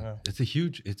 really. Yeah, it's a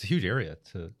huge area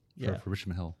Yeah. for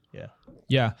Richmond Hill. Yeah.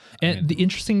 Yeah, and the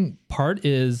interesting part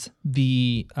is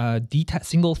the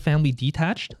single family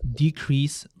detached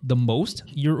decrease the most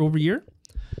year over year,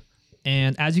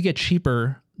 and as you get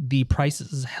cheaper, the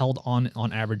prices held on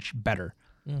average better.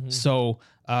 So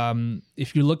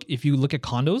if you look at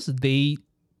condos, they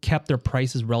kept their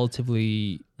prices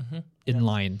relatively in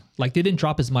line. Like they didn't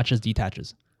drop as much as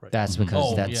detaches. That's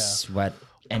because Oh, that's what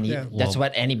Yeah. that's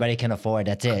what anybody can afford.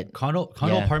 That's it. Condo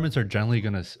Yeah. apartments are generally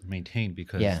going to maintain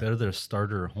because Yeah. they're the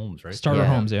starter homes, right? Starter Yeah.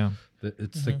 homes, yeah.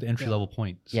 It's like the entry level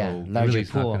point. So Yeah, really larger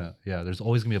it's not pool. there's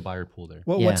always gonna be a buyer pool there.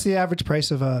 What's the average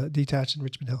price of a detached in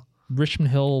Richmond Hill?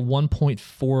 Richmond Hill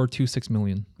 1.426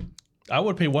 million. I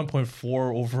would pay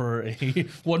 1.4 over a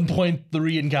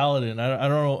 1.3 in Caledon. I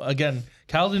don't know. Again,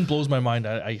 Caledon blows my mind.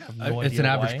 I have no idea. It's an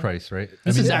average why. price, right?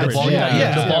 This is average. The volume, Yeah. the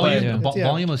Yeah. volume, Yeah. the Yeah.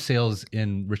 volume of sales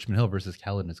in Richmond Hill versus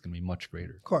Caledon is going to be much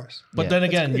greater. Of course. But Yeah. then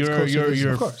again, It's closer to-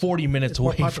 you're of course. 40 minutes It's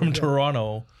more away from popular, yeah.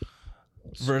 Toronto.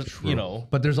 You know,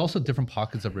 But there's also different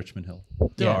pockets of Richmond Hill,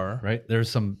 there Yeah. are. right? There's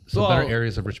some Well- better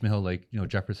areas of Richmond Hill, like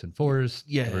Jefferson Forest,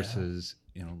 Yeah. versus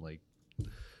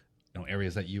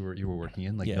areas that you were working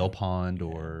in, like Yeah. Mill Pond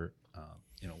or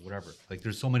whatever. Like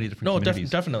there's so many different No, communities.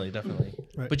 definitely.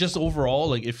 Right. But just overall,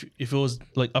 like if it was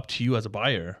like up to you as a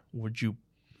buyer, would you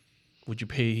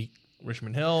pay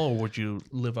Richmond Hill or would you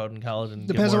live out in Caledon? and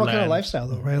get Depends on more what kind of land? lifestyle,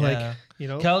 though, right? Yeah.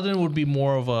 Like, Caledon would be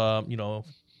more of a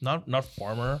not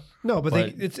farmer. no, but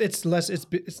but it's less. It's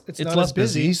not less as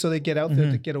busy, busy. so they get out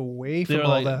there to get away from They're all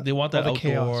like that. they want all that the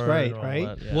chaos, outdoor, right? and all Right.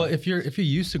 that, yeah. Well, if you're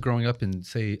used to growing up in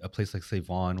say a place like say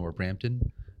Vaughan or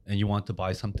Brampton, and you want to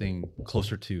buy something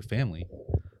closer to family,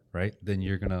 right? Then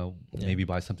you're gonna maybe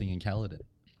buy something in Caledon,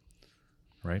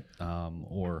 right?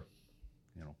 Or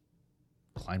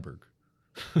Kleinburg.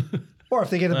 Or if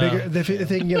they get a bigger, if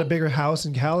they can get a bigger house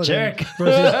in Caledon, Jerk.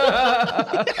 versus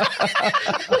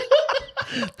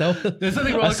There's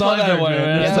something I saw that one,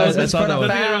 man. Yeah, I it's saw for that the one.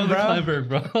 fam, bro. Kleinburg,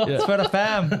 bro. It's for the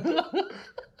fam.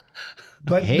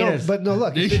 but Haters.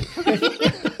 look,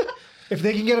 if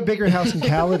they can get a bigger house in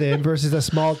Caledon versus a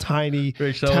small tiny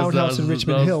Rich, that townhouse was- in that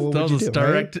Richmond was- Hill, what that would was you a do? Right?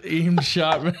 direct aim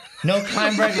shot. Man. No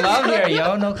Kleinberg love here,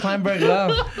 yo. No Kleinberg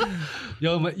love.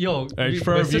 Yo, All right,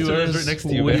 for my our sister lives viewers, right next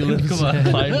to you, Woody man. lives Come on. in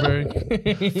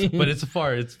Kleinberg. But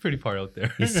it's pretty far out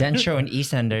there. The Central and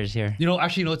East Enders here.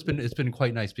 Actually, it's been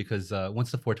quite nice because once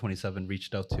the 427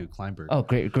 reached out to Kleinburg. Oh,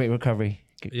 great recovery.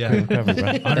 Yeah. Great recovery,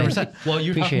 bro. 100%. Well,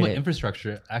 you're talking Appreciate about it.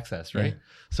 infrastructure access, right?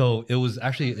 So it was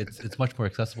actually it's much more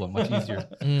accessible and much easier.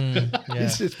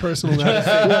 It's personal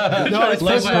now. No, it's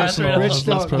Less personal. personal. Rich,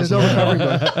 Less there's no recovery,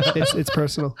 bro. It's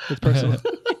personal. It's personal.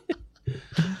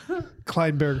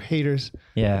 Kleinberg haters.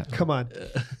 Yeah. Come on.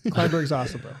 Kleinberg's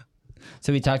awesome, bro.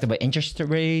 So we talked about interest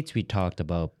rates. We talked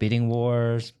about bidding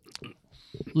wars.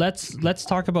 Let's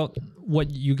talk about what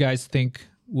you guys think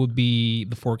would be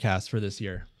the forecast for this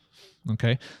year.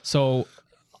 Okay, so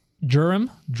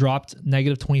Durham dropped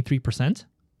negative 23%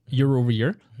 year over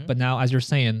year, but now, as you're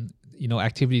saying,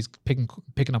 activity is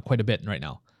picking up quite a bit right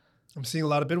now. I'm seeing a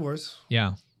lot of bid wars.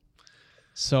 Yeah.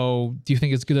 So, do you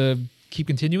think it's gonna keep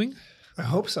continuing? I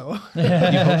hope so. You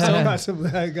hope so?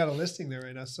 I got a listing there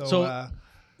right now. So-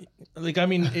 Like, I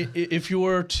mean, if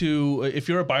you're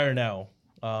a buyer now,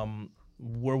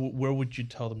 where would you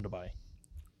tell them to buy?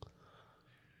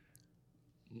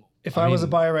 if I was a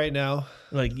buyer right now,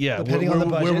 Like, yeah, Depending on the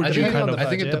budget. where would you Depending kind on of? the I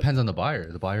think it budget. depends on the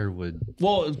buyer. The buyer would.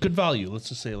 Well, good value. Let's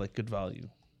just say like good value,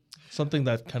 something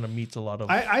that kind of meets a lot of.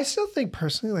 I still think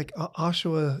personally, like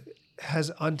Oshawa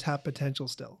has untapped potential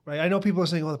still, right? I know people are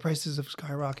saying, "Oh, the prices have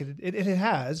skyrocketed." It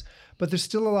has, but there's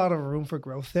still a lot of room for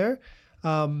growth there.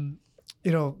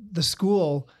 The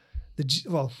school,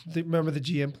 remember the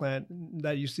GM plant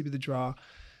that used to be the draw,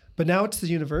 but now it's the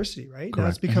university, right? Now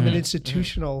it's become an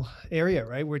institutional area,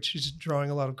 right, which is drawing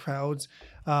a lot of crowds.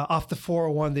 Off the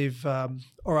 401,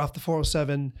 or off the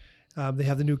 407, they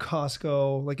have the new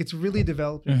Costco. Like it's really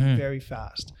developing very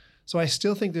fast. So I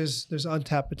still think there's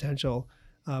untapped potential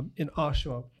in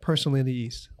Oshawa, personally in the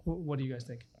East. What do you guys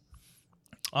think?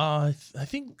 I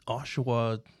think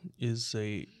Oshawa is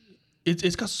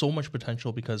it's got so much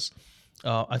potential because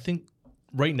I think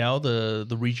right now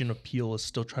the region of Peel is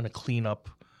still trying to clean up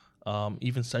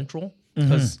even Central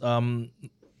because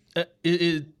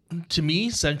to me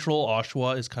Central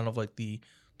Oshawa is kind of like the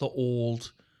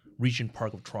old region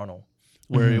park of Toronto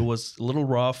where it was a little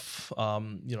rough.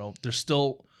 There's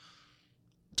still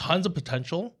tons of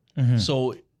potential.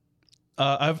 So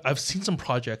I've seen some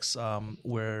projects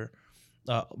where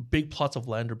big plots of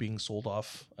land are being sold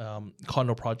off,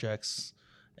 condo projects,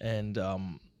 and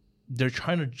they're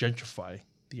trying to gentrify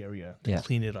the area to Yeah.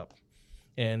 clean it up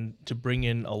and to bring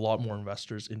in a lot more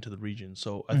investors into the region.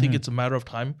 So I think it's a matter of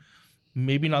time.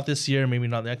 Maybe not this year, maybe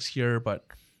not next year, but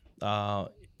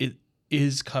it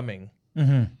is coming.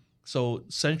 So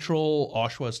Central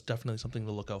Oshawa is definitely something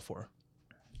to look out for.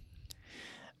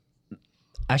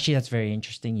 Actually, that's very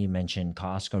interesting. You mentioned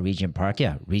Costco, Regent Park.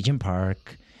 Yeah, Regent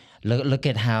Park. Look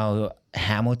at how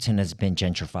Hamilton has been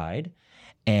gentrified.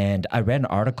 And I read an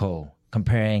article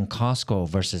comparing Costco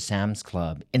versus Sam's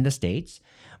Club in the States,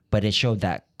 but it showed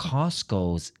that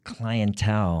Costco's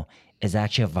clientele is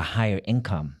actually of a higher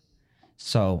income.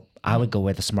 So I would go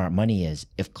where the smart money is.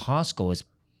 If Costco is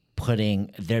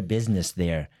putting their business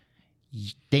there,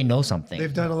 they know something.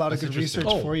 They've done a lot of good research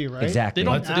for you, right? Exactly. They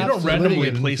don't Absolutely. randomly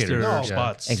An place indicator. their No.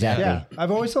 spots. Exactly. Yeah,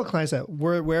 I've always told clients that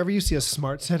wherever you see a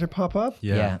smart center pop up,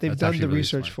 Yeah. they've that's done actually the really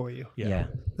research smart. for you. Yeah.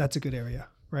 That's a good area,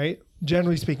 right?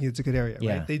 Generally speaking, it's a good area,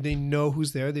 Yeah. right? They know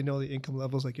who's there. They know the income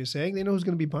levels, like you're saying. They know who's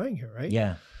going to be buying here, right?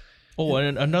 Yeah. Oh,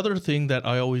 and another thing that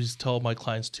I always tell my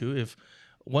clients too, if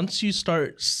once you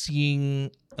start seeing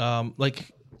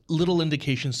like little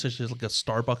indications such as like a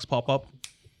Starbucks pop up,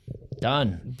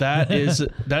 Done. that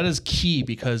is key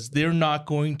because they're not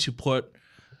going to put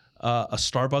a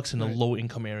Starbucks in a low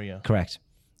income area Correct.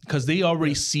 because they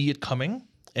already see it coming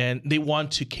and they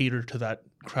want to cater to that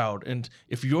crowd. And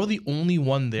if you're the only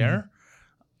one there,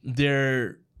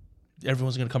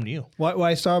 everyone's going to come to you. Why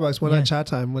Starbucks? Why not chat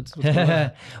time? What's going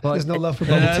on? Well, There's no love for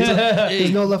bubble tea.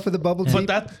 There's no love for the bubble tea. But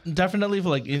that definitely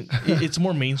like it's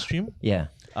more mainstream. yeah.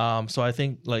 So I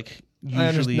think like I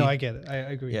understand. usually No, I get it. I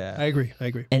agree. Yeah. I agree.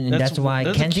 And That's- that's why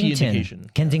that's a key indication.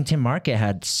 Kensington Market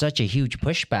had such a huge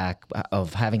pushback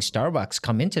of having Starbucks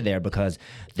come into there because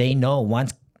they know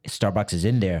once Starbucks is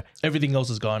in there everything else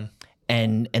is gone.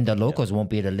 and the locals won't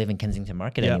be able to live in Kensington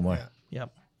Market Yeah. anymore. Yeah.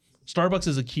 Starbucks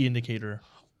is a key indicator.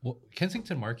 Well,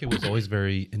 Kensington Market was always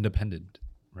very independent,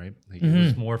 right? Like it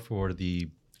was more for the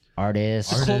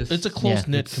Artists. It's a close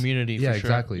knit It's- community. yeah, for sure.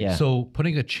 exactly. Yeah. So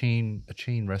putting a chain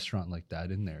restaurant like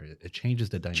that in there, it changes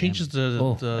the dynamic. Changes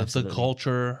Oh, the absolutely.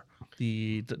 culture,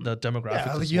 the demographics.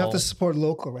 Yeah, like as you have well. to support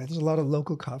local, right? There's a lot of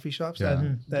local coffee shops that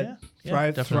Yeah,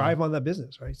 definitely. thrive on that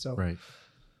business, right? So right.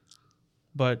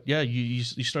 But yeah, you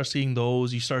start seeing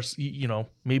those. You start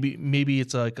maybe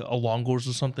it's like a Longo's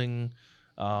or something.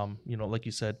 Like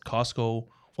you said, Costco.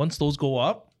 Once those go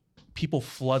up, people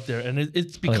flood there, and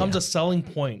it becomes yeah. a selling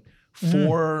point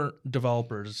for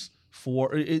developers.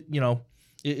 For it,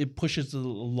 it pushes a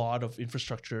lot of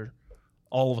infrastructure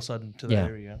all of a sudden to that Yeah.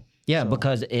 area. Yeah, So-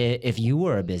 because if you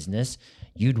were a business,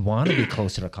 you'd want to be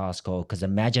closer to Costco because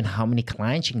imagine how many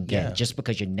clients you can get Yeah. just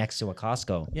because you're next to a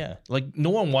Costco. Yeah, like no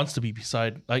one wants to be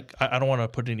beside. Like I don't want to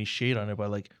put any shade on it, but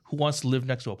like who wants to live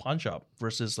next to a pawn shop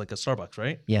versus like a Starbucks,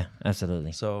 right? Yeah,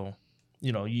 absolutely. So,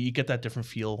 you get that different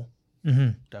feel.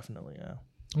 Definitely, yeah.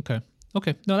 Okay.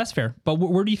 No, that's fair. But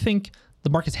where do you think the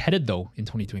market's headed though in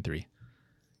 2023?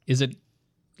 Is it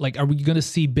like, are we going to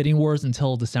see bidding wars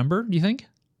until December? Do you think?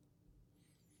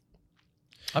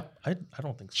 I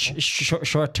don't think so.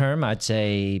 Short term, I'd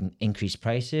say increased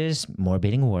prices, more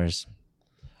bidding wars.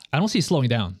 I don't see it slowing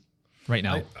down right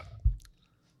now.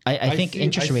 I think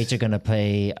interest rates are going to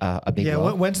play a big yeah,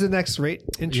 role. when's the next rate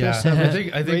Yeah, interest? I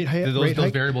think rate those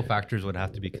hike? variable factors would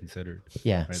have to be considered.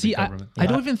 Yeah. Right? See, The I government.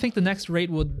 don't even think the next rate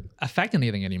would affect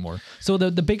anything anymore. So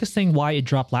the biggest thing why it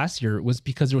dropped last year was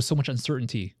because there was so much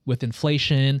uncertainty with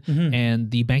inflation and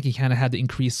the Bank of Canada had to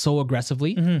increase so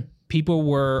aggressively. People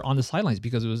were on the sidelines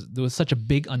because there was such a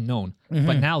big unknown.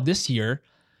 But now this year,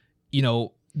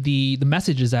 the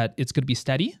message is that it's going to be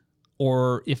steady.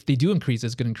 Or if they do increase,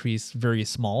 it's going to increase very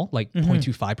small, like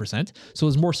 0.25%. So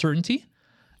there's more certainty.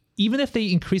 Even if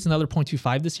they increase another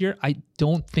 0.25 this year, I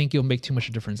don't think it'll make too much of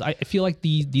a difference. I feel like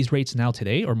these rates now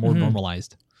today are more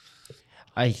normalized.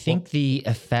 I think the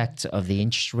effect of the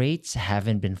interest rates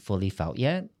haven't been fully felt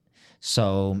yet.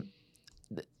 So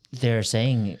they're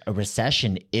saying a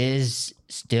recession is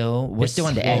we're still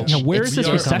on the edge. Now, where It's is this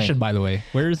still recession, coming. by the way?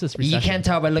 Where is this recession? You can't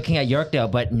tell by looking at Yorkdale,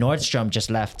 but Nordstrom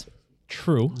just left.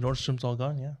 True. Nordstrom's all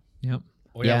gone. Yeah. Yep.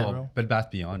 Oh, yeah, Yeah. well, Bed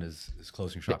Bath Beyond is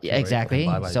closing shop. too, Yeah, right? exactly.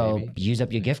 Bye Bye So Baby. use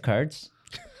up your gift cards.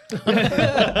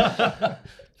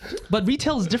 But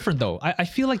retail is different, though. I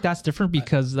feel like that's different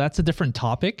because that's a different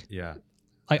topic. Yeah.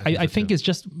 I think it's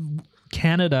just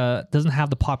Canada doesn't have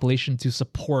the population to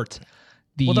support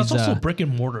these. Well, that's also brick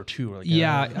and mortar too. Like,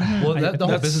 yeah. Well, the whole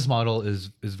that's- business model is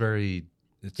very.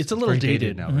 it's a little very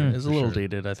dated now. Right? It's a For little sure.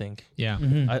 dated, I think. Yeah.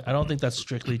 I don't think that's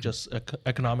strictly just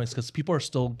economics because people are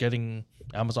still getting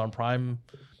Amazon Prime.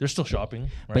 They're still shopping,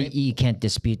 right? But you can't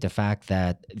dispute the fact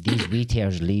that these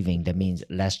retailers leaving, that means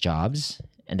less jobs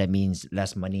and that means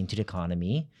less money into the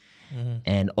economy.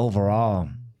 And overall,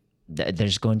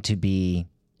 there's going to be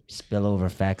spillover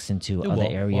effects into other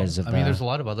areas of I the mean, there's a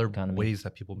lot of other economy. ways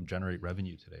that people generate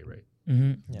revenue today,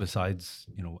 right? Besides,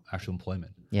 actual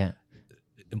employment. Yeah.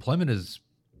 Employment is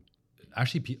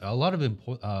actually a lot of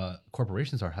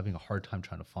corporations are having a hard time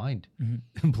trying to find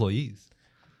employees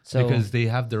So, because they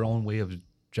have their own way of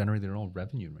generating their own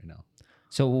revenue right now.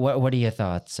 so what are your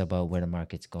thoughts about where the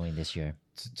market's going this year?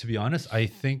 To be honest, I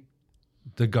think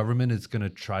the government is going to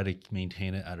try to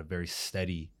maintain it at a very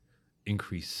steady,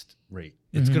 increased rate.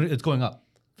 It's going up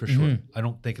for sure. I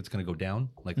don't think it's going to go down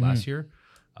like last year.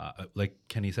 Like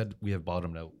Kenny said, we have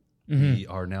bottomed out. We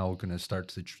are now going to start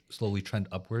to slowly trend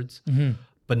upwards,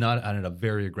 but not at a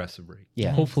very aggressive rate.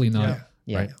 Yeah. Hopefully not.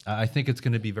 Yeah. Right. I think it's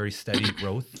going to be very steady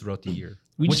growth throughout the year.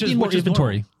 We just need more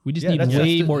inventory. We just Yeah, need that's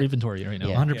way the- more inventory right now.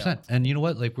 Yeah. 100%. And you know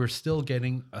what? Like we're still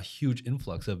getting a huge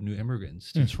influx of new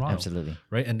immigrants to Toronto. Absolutely.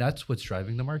 Right. And that's what's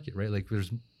driving the market, right? Like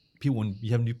there's people, when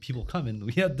you have new people come in,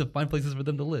 we have to find places for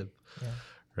them to live.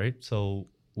 Right. So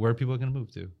where are people going to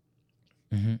move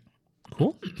to?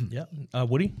 Cool. Yeah.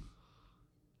 Woody,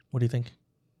 what do you think?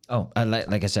 Oh,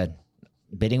 like I said,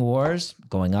 bidding wars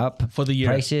going up For the year.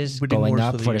 prices Bidding going wars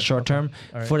up for the for the year. short Okay. term.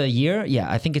 All right. For the year, yeah,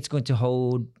 I think it's going to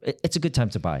hold. It's a good time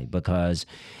to buy because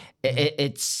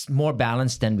it's more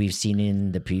balanced than we've seen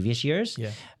in the previous years.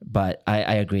 Yeah. But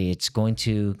I agree, it's going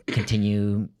to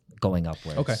continue going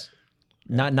upwards. Okay.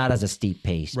 Not as a steep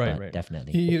pace, Right, but right.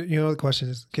 definitely. You know, the question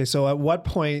is, okay, so at what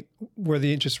point were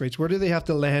the interest rates, where do they have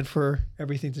to land for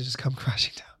everything to just come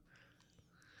crashing down?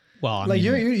 Well, I Like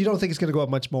mean, you don't think it's going to go up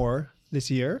much more this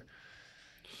year?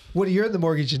 You're in the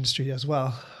mortgage industry as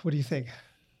well. What do you think?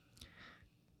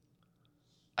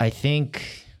 I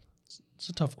think It's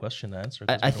a tough question to answer.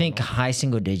 'cause I we don't think know. high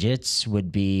single digits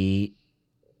would be.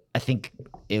 I think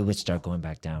it would start going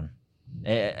back down,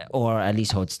 or at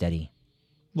least hold steady.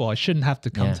 well, I shouldn't have to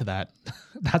come Yeah. to that.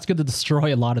 That's going to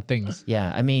destroy a lot of things.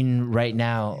 Yeah, I mean, right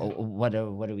now, what are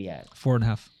we at?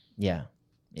 4.5. Yeah.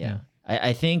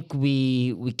 I think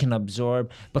we can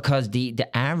absorb because the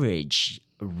average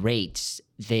rates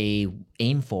they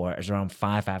aim for is around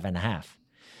 5.5.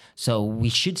 So we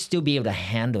should still be able to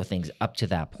handle things up to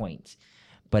that point.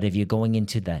 But if you're going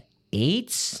into the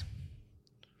 8s,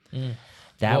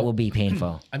 that Well, will be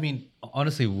painful. I mean,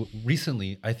 honestly,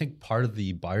 recently, I think part of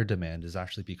the buyer demand is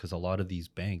actually because a lot of these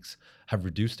banks have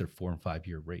reduced their 4 and 5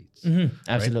 year rates.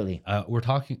 Absolutely. We're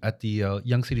talking at the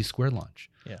Young City Square launch,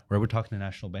 Yeah. where we're talking to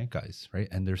National Bank guys, right?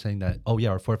 And they're saying that, oh yeah,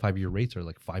 our 4 or 5 year rates are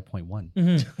like 5.1,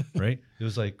 right? It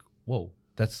was like, whoa,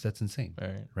 that's insane,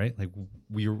 Right. right? Like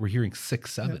we're hearing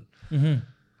 6, 7,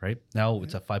 right? Now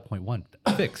it's at 5.1,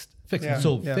 fixed. Yeah,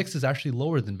 So yeah. fixed is actually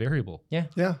lower than variable, Yeah.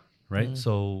 Yeah. right?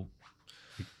 So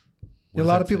A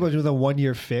lot of people are doing the 1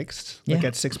 year fixed, like Yeah.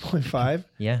 at 6.5,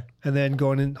 Yeah. and then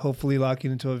going in, hopefully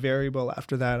locking into a variable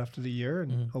after that, after the year,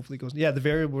 and hopefully goes. Yeah, the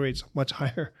variable rate's much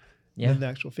higher Yeah. than the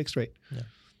actual fixed rate.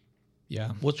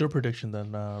 Yeah. What's your prediction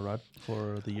then, Rod,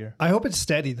 for the year? I hope it's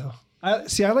steady though. I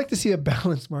like to see a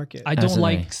balanced market. I don't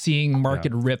Absolutely. like seeing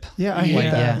market rip. Yeah, I hate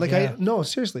Yeah. that. Yeah. Like Yeah. no,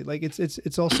 seriously. Like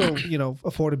it's also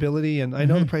affordability, and I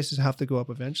know the prices have to go up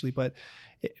eventually, but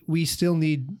we still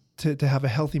need to have a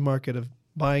healthy market of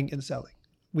buying and selling.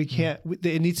 We can't.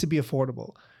 It needs to be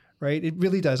affordable, right? It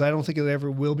really does. I don't think it ever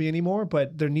will be anymore,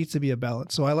 but there needs to be a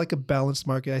balance. So I like a balanced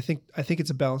market. I think it's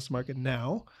a balanced market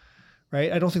now,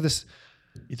 right? I don't think this.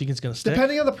 You think it's going to stick?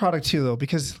 Depending on the product too, though,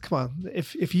 because come on,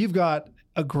 if you've got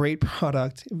a great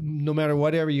product, no matter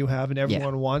whatever you have, and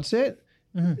everyone wants it,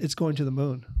 it's going to the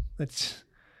moon. That's.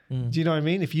 Do you know what I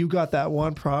mean? If you got that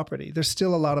one property, there's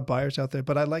still a lot of buyers out there,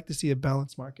 but I'd like to see a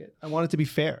balanced market. I want it to be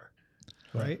fair,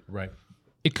 right? right.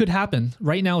 It could happen.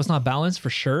 Right now, it's not balanced for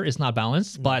sure. It's not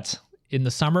balanced, but in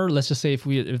the summer, let's just say if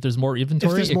there's more If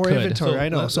inventory, there's it more could. inventory, So I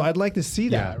know. let- So I'd like to see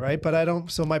that, Yeah. right? But I don't.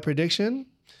 So my prediction,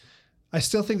 I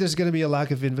still think there's going to be a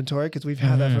lack of inventory because we've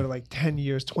had that for like 10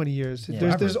 years, 20 years.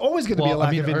 There's always going to be a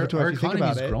lack of inventory our if you think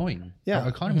economy about is it. growing. Yeah. Our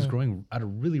economy is growing at a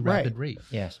really rapid rate.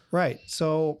 Yes. Right.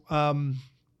 So,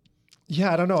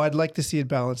 yeah, I don't know. I'd like to see it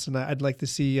balanced, and I'd like to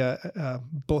see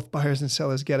both buyers and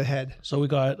sellers get ahead. So we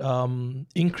got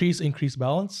increase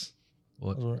balance.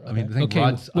 Well, I mean, I think Okay,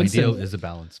 Rod's Winston. ideal is a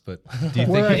balance, but do you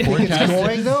Where I think he think it's forecasted?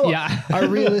 going, though, Yeah. I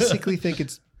realistically think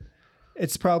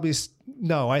it's probably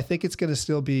no. I think it's going to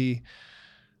still be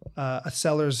a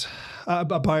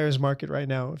buyer's market right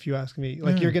now. If you ask me,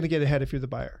 like you're going to get ahead if you're the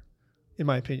buyer, in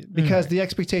my opinion, because the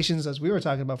expectations, as we were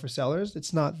talking about for sellers,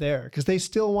 it's not there because they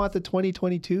still want the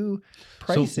 2022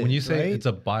 prices. So when you say right? it's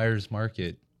a buyer's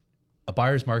market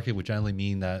would generally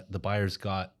mean that the buyers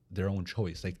got their own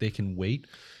choice. Like they can wait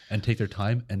and take their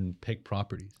time and pick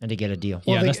properties. And to get a deal.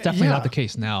 Well, yeah, they- that's definitely yeah. not the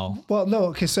case now. Well, no.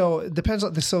 Okay, so it depends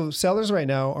on so sellers right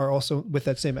now are also with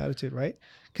that same attitude, right?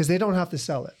 Because they don't have to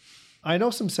sell it. I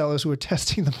know some sellers who are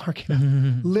testing the market out,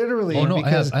 literally. Oh, no,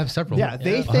 because, I have several. Yeah,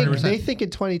 they Yeah, think 100%. they think in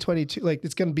 2022 like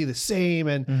it's going to be the same,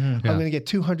 and I'm going to get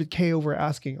 200K over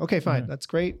asking. Okay, fine, that's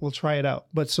great. We'll try it out.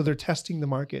 But so they're testing the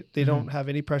market. They don't have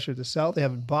any pressure to sell. They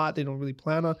haven't bought. They don't really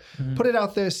plan on. Put it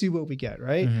out there, see what we get,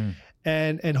 right?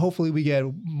 And hopefully we get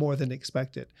more than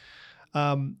expected.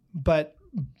 But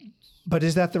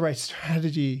is that the right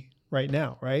strategy right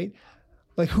now? Right?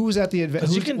 Like who's at the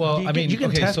advantage? You can, Well, you, I mean, you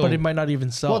can okay, test, so- but it might not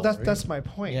even sell. Well, that's right? that's my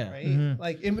point, Yeah. right?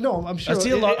 Like, no, I'm sure. see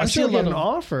a lot- I I'm see sure a you get lot an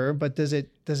of- offer, but does it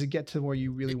get to where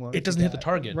you really want? It doesn't hit the get?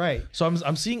 target, right? So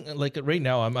I'm seeing like right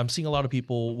now I'm seeing a lot of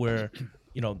people where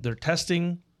they're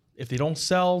testing. If they don't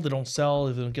sell, they don't sell.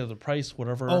 If they don't get the price,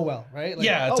 whatever. Oh well, right? Like,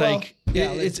 Yeah, it's oh, well. like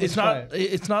Yeah, it's let's not try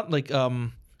it. it's not like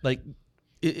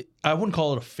I wouldn't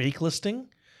call it a fake listing, No,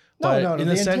 but no, no, in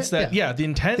the the sense intent- that yeah. the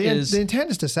intent The, is the intent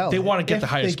is to sell. they it want to get if the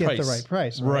highest they get price. the right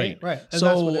price, right? Right. And So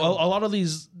that's a what it- lot of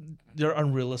these they're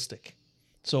unrealistic.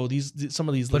 So some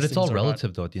of these, But it's listings all are not-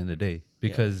 relative though at the end of the day,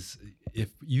 because if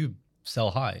you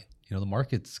sell high, the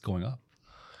market's going up,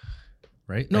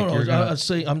 right? No, Like, no. you're gonna- I'm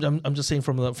saying I'm just saying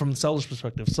from the seller's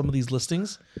perspective. Some of these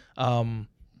listings,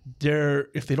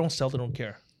 if they don't sell, they don't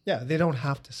care. yeah, they don't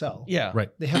have to sell. Yeah, right.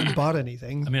 They haven't bought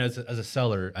anything. I mean, as a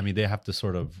seller, I mean, they have to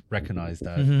sort of recognize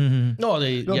that. No,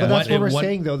 they. No, yeah, but that's What- what we're what-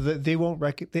 saying though. That they won't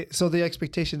so the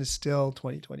expectation is still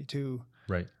 2022.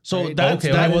 Right. so Right. that's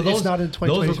Okay, that. well, Well, it's not in those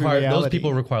 2023 those reality.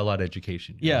 people require a lot of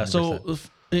education. yeah. 100%.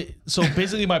 So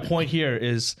basically, my point here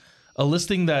is a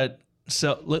listing that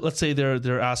let's say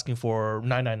they're asking for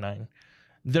 999.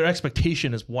 Their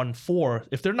expectation is 1.4.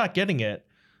 If they're not getting it,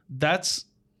 that's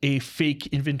a fake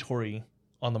inventory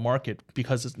on the market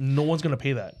because no one's going to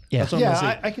pay that. Yeah. That's what I'm Yeah,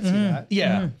 gonna say. I can see that.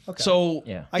 Yeah. Okay. So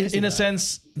Yeah. I can see in a that.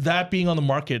 sense, that being on the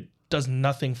market does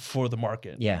nothing for the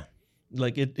market. Yeah.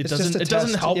 Like it It's just doesn't a it doesn't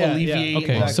test. help Yeah, yeah. alleviate.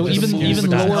 Okay, Exactly. so Just even move even it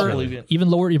down. lower Alleviate. even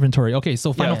lower inventory. Okay,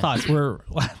 so final Yeah. thoughts.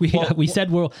 We Well,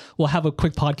 said we'll have a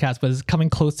quick podcast, but it's coming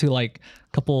close to like a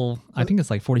couple. I think it's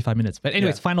like 45 minutes. But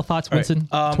anyways, Yeah. final thoughts, All right. Winston.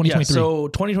 Yeah, 2023. so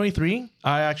 2023,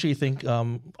 I actually think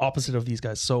opposite of these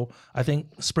guys. So I think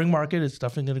spring market is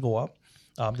definitely going to go up.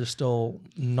 There's still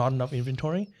not enough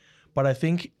inventory, but I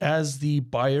think as the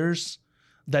buyers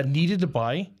that needed to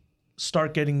buy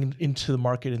start getting into the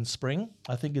market in spring,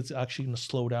 I think it's actually going to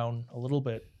slow down a little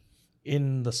bit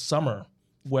in the summer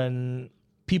when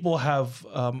people have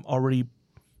already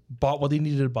bought what they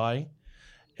needed to buy,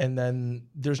 and then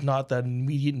there's not that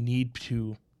immediate need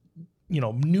to,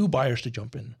 new buyers to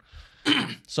jump in.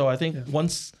 So I think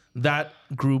once that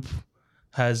group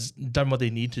has done what they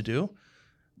need to do,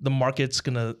 the market's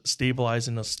gonna stabilize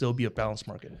and it'll still be a balanced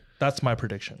market. That's my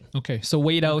prediction. Okay, so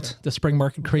wait out the spring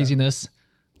market craziness,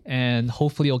 and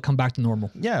hopefully it'll come back to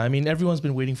normal. Yeah, I mean everyone's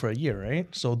been waiting for a year, right?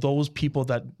 So those people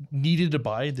that needed to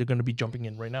buy, they're gonna be jumping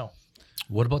in right now.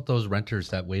 What about those renters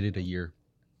that waited a year?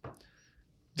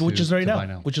 Which to- is right to now. buy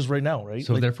now? Which is right now, right?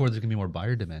 So Like, therefore, there's gonna be more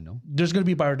buyer demand. No. there's going to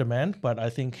be buyer demand, but I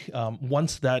think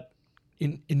once that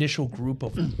initial group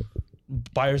of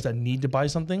buyers that need to buy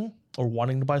something or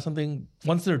wanting to buy something,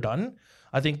 once they're done,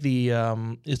 I think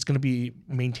it's going to be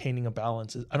maintaining a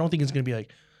balance. I don't think it's going to be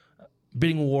like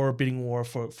bidding war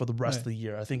for the rest of the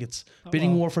year. I think it's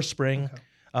bidding war for spring.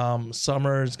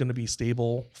 Summer is going to be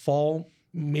stable. Fall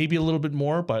maybe a little bit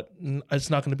more, but it's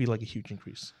not going to be like a huge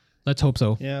increase. Let's hope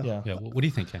so. Yeah. Yeah. Yeah. What do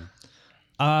you think, Ken?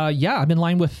 Yeah, I'm in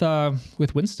line with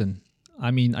Winston.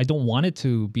 I mean, I don't want it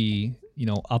to be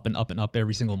up and up and up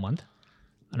every single month.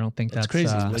 I don't think that's Crazy.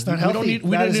 uh, It's not We healthy. don't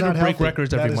need That is to not break healthy. records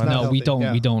That every is month. not no, we healthy. don't.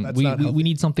 Yeah, We don't. that's We, not we healthy.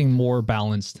 need something more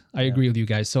balanced. I agree with you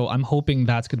guys. So I'm hoping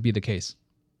that's going to be the case.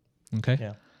 Okay.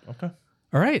 Yeah. Okay.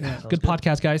 All right. Good good.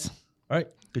 podcast, guys. All right.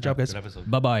 Good job, guys. Good episode.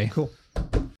 Bye bye. Cool.